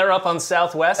a flare up on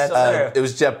Southwest? It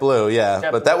was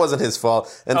JetBlue, but that wasn't his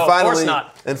fault. And of course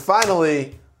not. And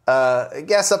finally,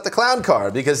 gas up the clown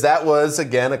car, because that was,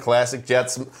 again, a classic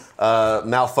Jets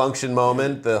malfunction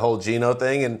moment, the whole Geno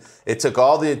thing, and it took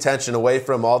all the attention away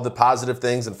from all the positive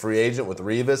things in free agent with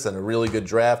Revis and a really good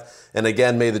draft, and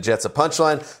again made the Jets a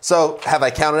punchline. So have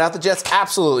I counted out the Jets?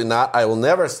 Absolutely not. I will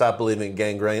never stop believing in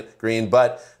Gang Green,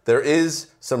 but there is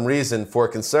some reason for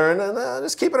concern, and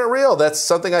just keeping it real. That's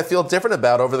something I feel different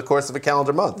about over the course of a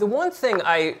calendar month. The one thing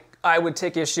I would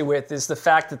take issue with is the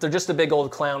fact that they're just a big old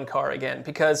clown car again,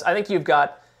 because I think you've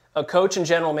got a coach and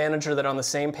general manager that are on the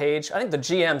same page. I think the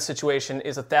GM situation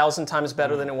is 1,000 times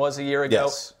better than it was a year ago.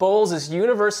 Yes. Bowles is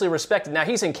universally respected. Now,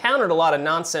 he's encountered a lot of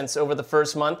nonsense over the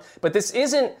first month, but this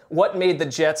isn't what made the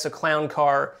Jets a clown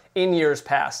car in years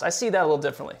past. I see that a little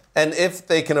differently. And if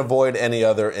they can avoid any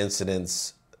other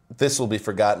incidents, this will be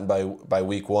forgotten by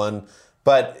week one.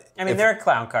 But I mean, they're a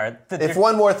clown car. If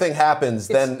one more thing happens,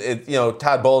 then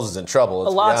Todd Bowles is in trouble. A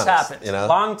lot's happened.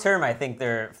 Long term, I think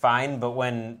they're fine. But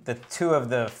when the two of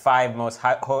the 5 most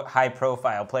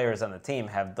high-profile players on the team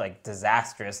have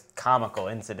disastrous, comical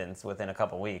incidents within a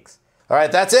couple weeks. All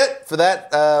right, that's it for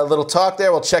that little talk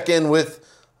there. We'll check in with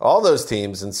all those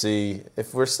teams and see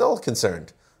if we're still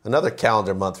concerned. Another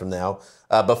calendar month from now.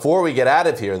 Before we get out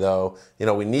of here, though,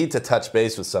 we need to touch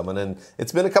base with someone, and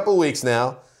it's been a couple weeks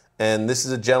now. And this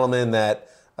is a gentleman that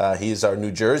he's our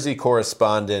New Jersey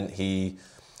correspondent.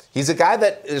 He's a guy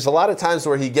that there's a lot of times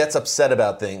where he gets upset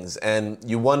about things, and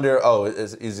you wonder,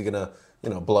 is he going to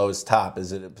blow his top?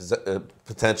 Is it a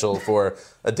potential for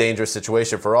a dangerous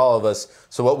situation for all of us?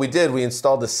 So what we did, we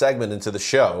installed this segment into the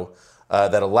show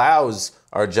that allows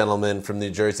our gentleman from New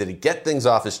Jersey to get things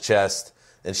off his chest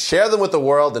and share them with the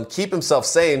world and keep himself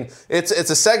sane. It's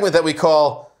a segment that we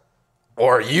call,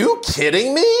 "Are you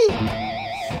kidding me?"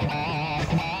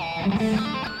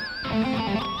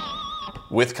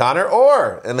 with Connor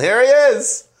Orr. And here he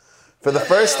is. For the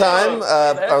first time,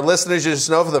 our listeners just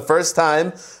know for the first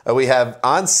time, we have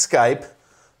on Skype.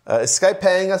 Is Skype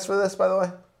paying us for this, by the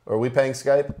way? Or are we paying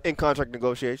Skype? In contract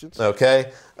negotiations.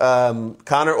 Okay.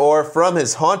 Connor Orr from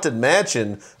his haunted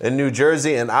mansion in New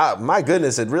Jersey. And my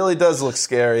goodness, it really does look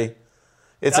scary.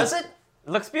 Does it? It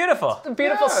looks beautiful. It's a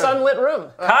beautiful sunlit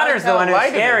room. Connor's the one who's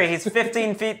scary. He's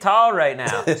 15 feet tall right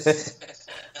now.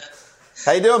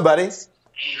 How you doing, buddy?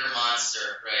 Anger monster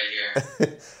right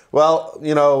here. Well,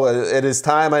 it is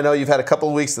time. I know you've had a couple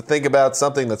of weeks to think about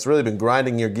something that's really been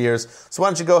grinding your gears. So why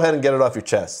don't you go ahead and get it off your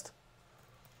chest?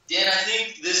 Dan, I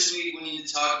think this week we need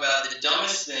to talk about the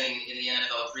dumbest thing in the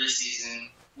NFL preseason,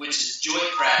 which is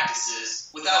joint practices.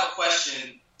 Without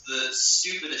question, the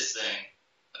stupidest thing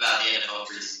about the NFL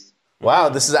preseason. Wow,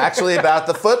 this is actually about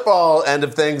the football end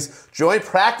of things. Joint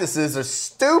practices are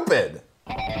stupid.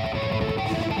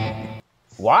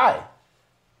 Why?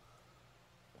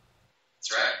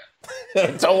 That's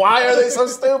right. So why are they so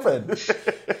stupid? All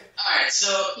right, so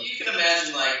you can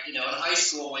imagine, in high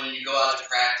school when you go out to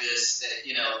practice,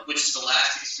 which is the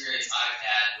last experience I've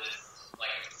had with,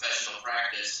 a professional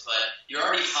practice, but you're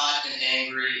already hot and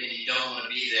angry and you don't want to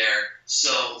be there.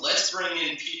 So let's bring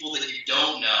in people that you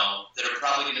don't know that are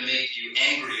probably going to make you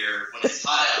angrier when it's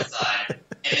hot outside.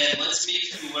 And then let's make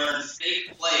you learn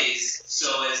fake plays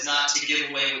so as not to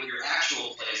give away what your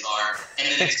actual plays are, and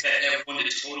then expect everyone to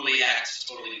totally act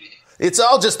totally mean. It's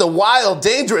all just a wild,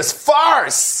 dangerous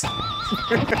farce.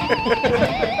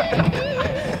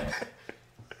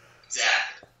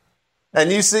 Exactly. And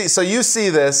you see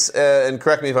this, and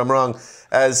correct me if I'm wrong,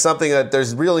 as something that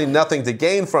there's really nothing to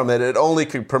gain from it. It only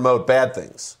could promote bad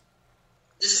things.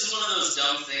 This is one of those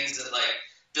dumb things that,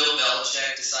 Bill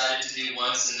Belichick decided to do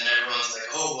once, and then everyone's like,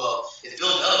 oh, well, if Bill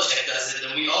Belichick does it,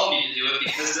 then we all need to do it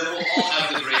because then we'll all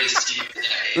have the greatest team of the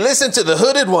decade. Listen to the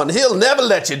hooded one. He'll never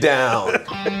let you down.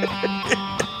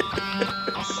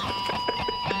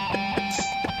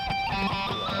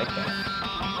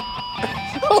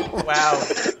 Wow.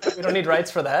 We don't need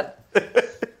rights for that. I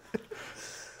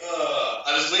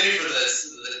was waiting for the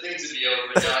thing to be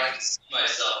over, but now I can see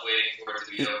myself waiting for it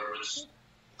to be over, which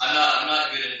I'm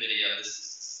not good in video. This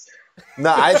is terrible.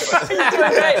 No, You're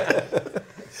doing great.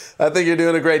 I think you're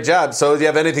doing a great job. So do you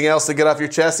have anything else to get off your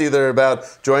chest, either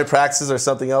about joint practices or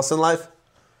something else in life?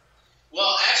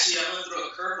 Well, actually, I'm going to throw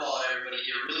a curveball at everybody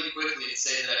here really quickly and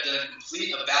say that I've done a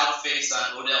complete about-face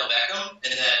on Odell Beckham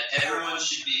and that everyone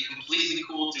should be completely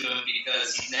cool to him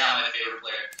because he's now my favorite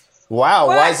player. Wow,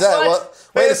 why is that? Well,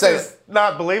 wait a second. This is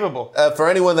not believable. For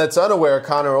anyone that's unaware,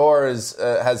 Connor Orr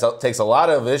takes a lot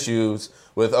of issues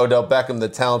with Odell Beckham, the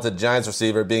talented Giants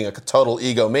receiver, being a total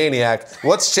egomaniac.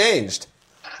 What's changed?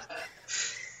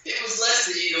 It was less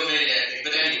the egomaniac thing,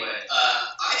 but anyway,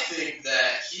 I think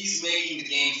that he's making the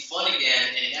game fun again,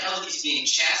 and now that he's being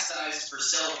chastised for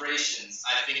celebrations,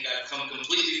 I think I've come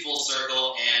completely full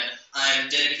circle, and I'm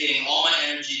dedicating all my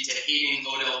energy to hating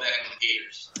Odell Beckham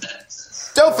haters. If that makes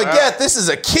sense. Don't forget, this is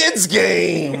a kid's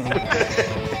game.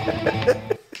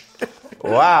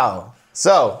 Wow.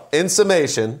 So, in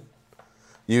summation,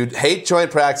 you hate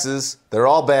joint practices. They're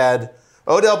all bad.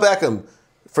 Odell Beckham,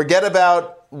 forget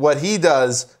about what he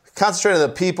does. Concentrate on the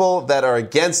people that are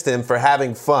against him for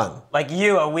having fun. Like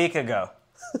you a week ago.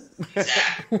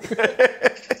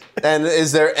 And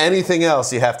is there anything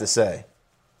else you have to say?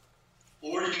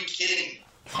 Or are you kidding?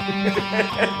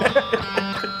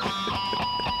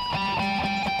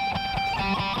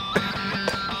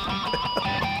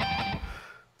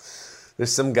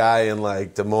 There's some guy in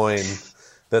like Des Moines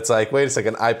that's like, wait a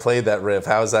second, I played that riff.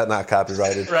 How is that not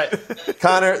copyrighted? Right.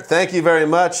 Connor, thank you very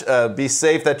much. Be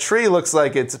safe. That tree looks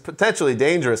like it's potentially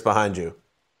dangerous behind you.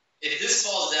 If this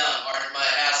falls down, my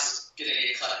ass is going to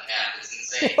get cut in half. It's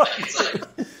insane. Like, it's like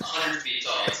 100 feet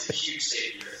tall. It's a huge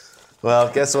safety risk.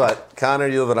 Well, guess what? Connor,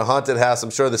 you live in a haunted house.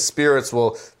 I'm sure the spirits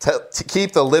will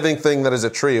keep the living thing that is a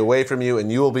tree away from you,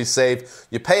 and you will be safe.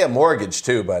 You pay a mortgage,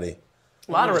 too, buddy.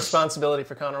 A lot of responsibility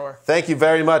for Connor Orr. Thank you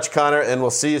very much, Connor, and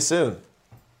we'll see you soon.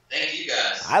 Thank you,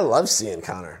 guys. I love seeing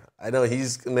Connor. I know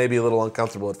he's maybe a little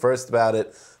uncomfortable at first about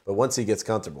it, but once he gets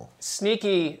comfortable.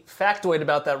 Sneaky factoid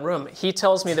about that room. He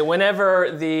tells me that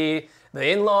whenever the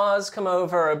in-laws come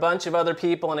over, a bunch of other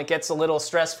people, and it gets a little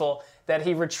stressful, that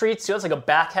he retreats to, it's like a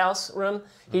back house room.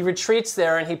 He retreats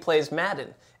there and he plays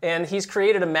Madden. And he's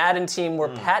created a Madden team where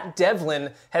Pat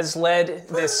Devlin has led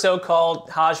this so-called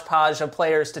hodgepodge of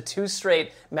players to 2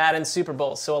 straight Madden Super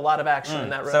Bowls. So a lot of action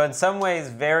in that room. So in some ways,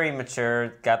 very mature,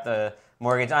 got the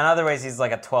mortgage. In other ways, he's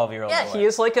like a 12-year-old boy.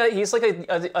 He's like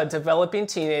a developing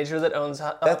teenager that owns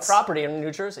a property in New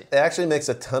Jersey. It actually makes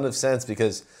a ton of sense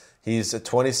because he's a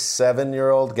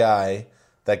 27-year-old guy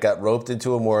that got roped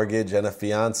into a mortgage and a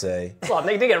fiancé. Well,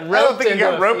 they get roped I don't think he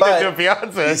got roped into a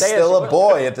fiancé. He's still a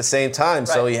boy at the same time,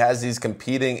 so he has these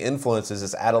competing influences,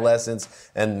 his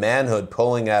adolescence and manhood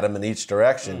pulling at him in each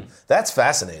direction. That's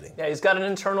fascinating. Yeah, he's got an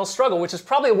internal struggle, which is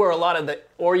probably where a lot of the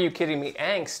 "Or you kidding me"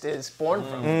 angst is born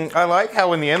from. I like how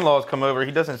when the in-laws come over,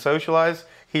 he doesn't socialize.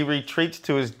 He retreats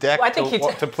to his deck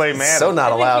to play Madden. So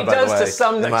not allowed, by the way, he does to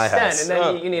some in my extent, house. and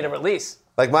then you need a release.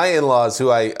 Like my in-laws, who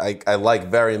I like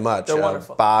very much, they're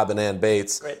wonderful. Bob and Ann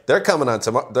Bates. Great. They're coming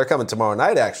tomorrow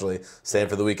night. Actually, staying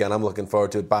for the weekend. I'm looking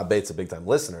forward to it. Bob Bates, a big time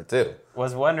listener too.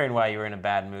 Was wondering why you were in a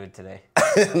bad mood today.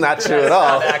 Not true at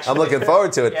all. I'm looking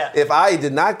forward to it. Yeah. If I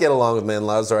did not get along with my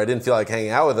in-laws, or I didn't feel like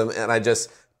hanging out with them, and I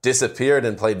just disappeared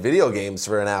and played video games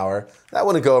for an hour, that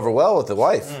wouldn't go over well with the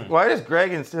wife. Why does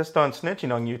Greg insist on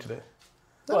snitching on you today?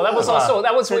 Well, that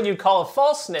was what you'd call a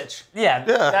false snitch. Yeah,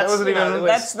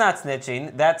 that's not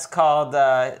snitching. That's called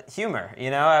humor. You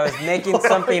know, I was making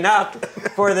something up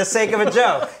for the sake of a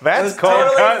joke. It was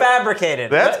totally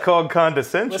fabricated. That's called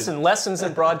condescension. Listen, lessons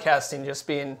in broadcasting just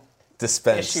being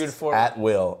dispensed issued for at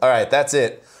will. All right, that's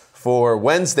it for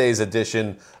Wednesday's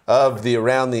edition of the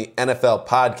Around the NFL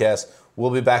podcast.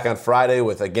 We'll be back on Friday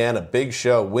with, again, a big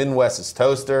show, Win West's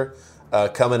Toaster.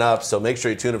 Coming up, so make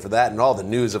sure you tune in for that and all the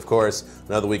news, of course.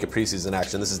 Another week of preseason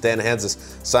action. This is Dan Hanzus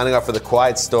signing off for the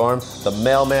Quiet Storm, the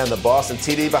mailman, the boss, and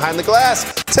TD behind the glass.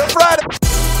 Till Friday.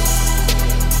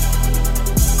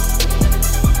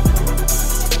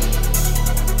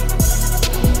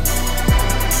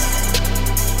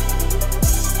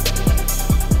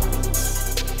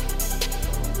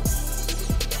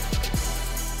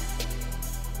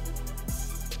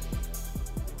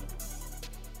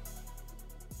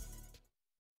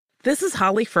 This is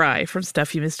Holly Fry from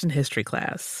Stuff You Missed in History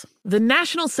class. The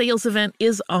national sales event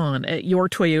is on at your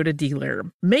Toyota dealer,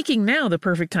 making now the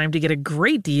perfect time to get a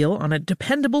great deal on a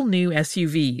dependable new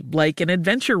SUV, like an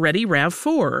adventure-ready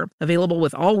RAV4. Available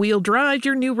with all-wheel drive,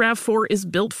 your new RAV4 is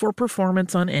built for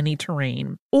performance on any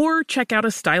terrain. Or check out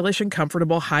a stylish and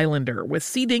comfortable Highlander with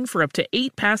seating for up to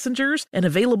 8 passengers and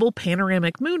available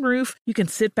panoramic moonroof. You can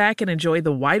sit back and enjoy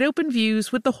the wide-open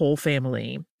views with the whole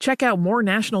family. Check out more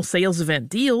national sales event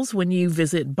deals when you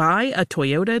visit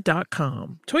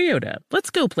buyatoyota.com. Toyota, let's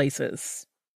go places.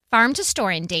 Farm to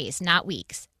store in days, not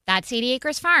weeks. That's 80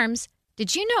 Acres Farms.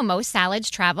 Did you know most salads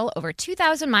travel over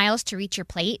 2,000 miles to reach your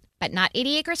plate? But not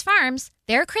 80 Acres Farms.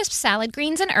 Their crisp salad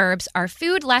greens and herbs are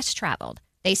food less traveled.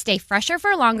 They stay fresher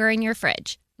for longer in your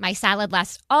fridge. My salad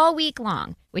lasts all week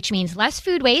long, which means less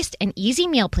food waste and easy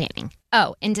meal planning.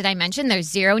 Oh, and did I mention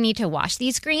there's zero need to wash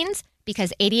these greens?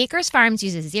 Because 80 Acres Farms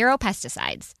uses 0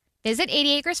 pesticides. Visit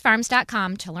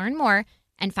 80acresfarms.com to learn more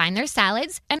and find their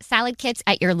salads and salad kits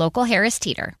at your local Harris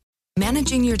Teeter.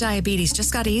 Managing your diabetes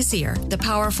just got easier. The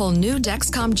powerful new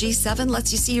Dexcom G7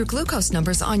 lets you see your glucose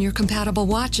numbers on your compatible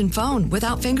watch and phone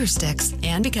without finger sticks.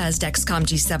 And because Dexcom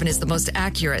G7 is the most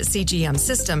accurate CGM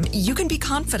system, you can be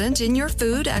confident in your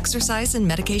food, exercise, and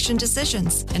medication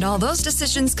decisions. And all those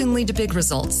decisions can lead to big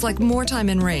results like more time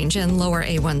in range and lower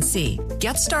A1C.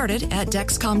 Get started at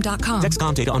Dexcom.com.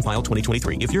 Dexcom data on file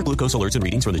 2023. If your glucose alerts and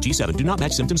readings from the G7 do not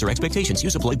match symptoms or expectations,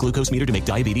 use a blood glucose meter to make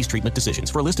diabetes treatment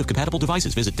decisions. For a list of compatible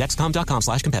devices, visit Dexcom.com/compatibility.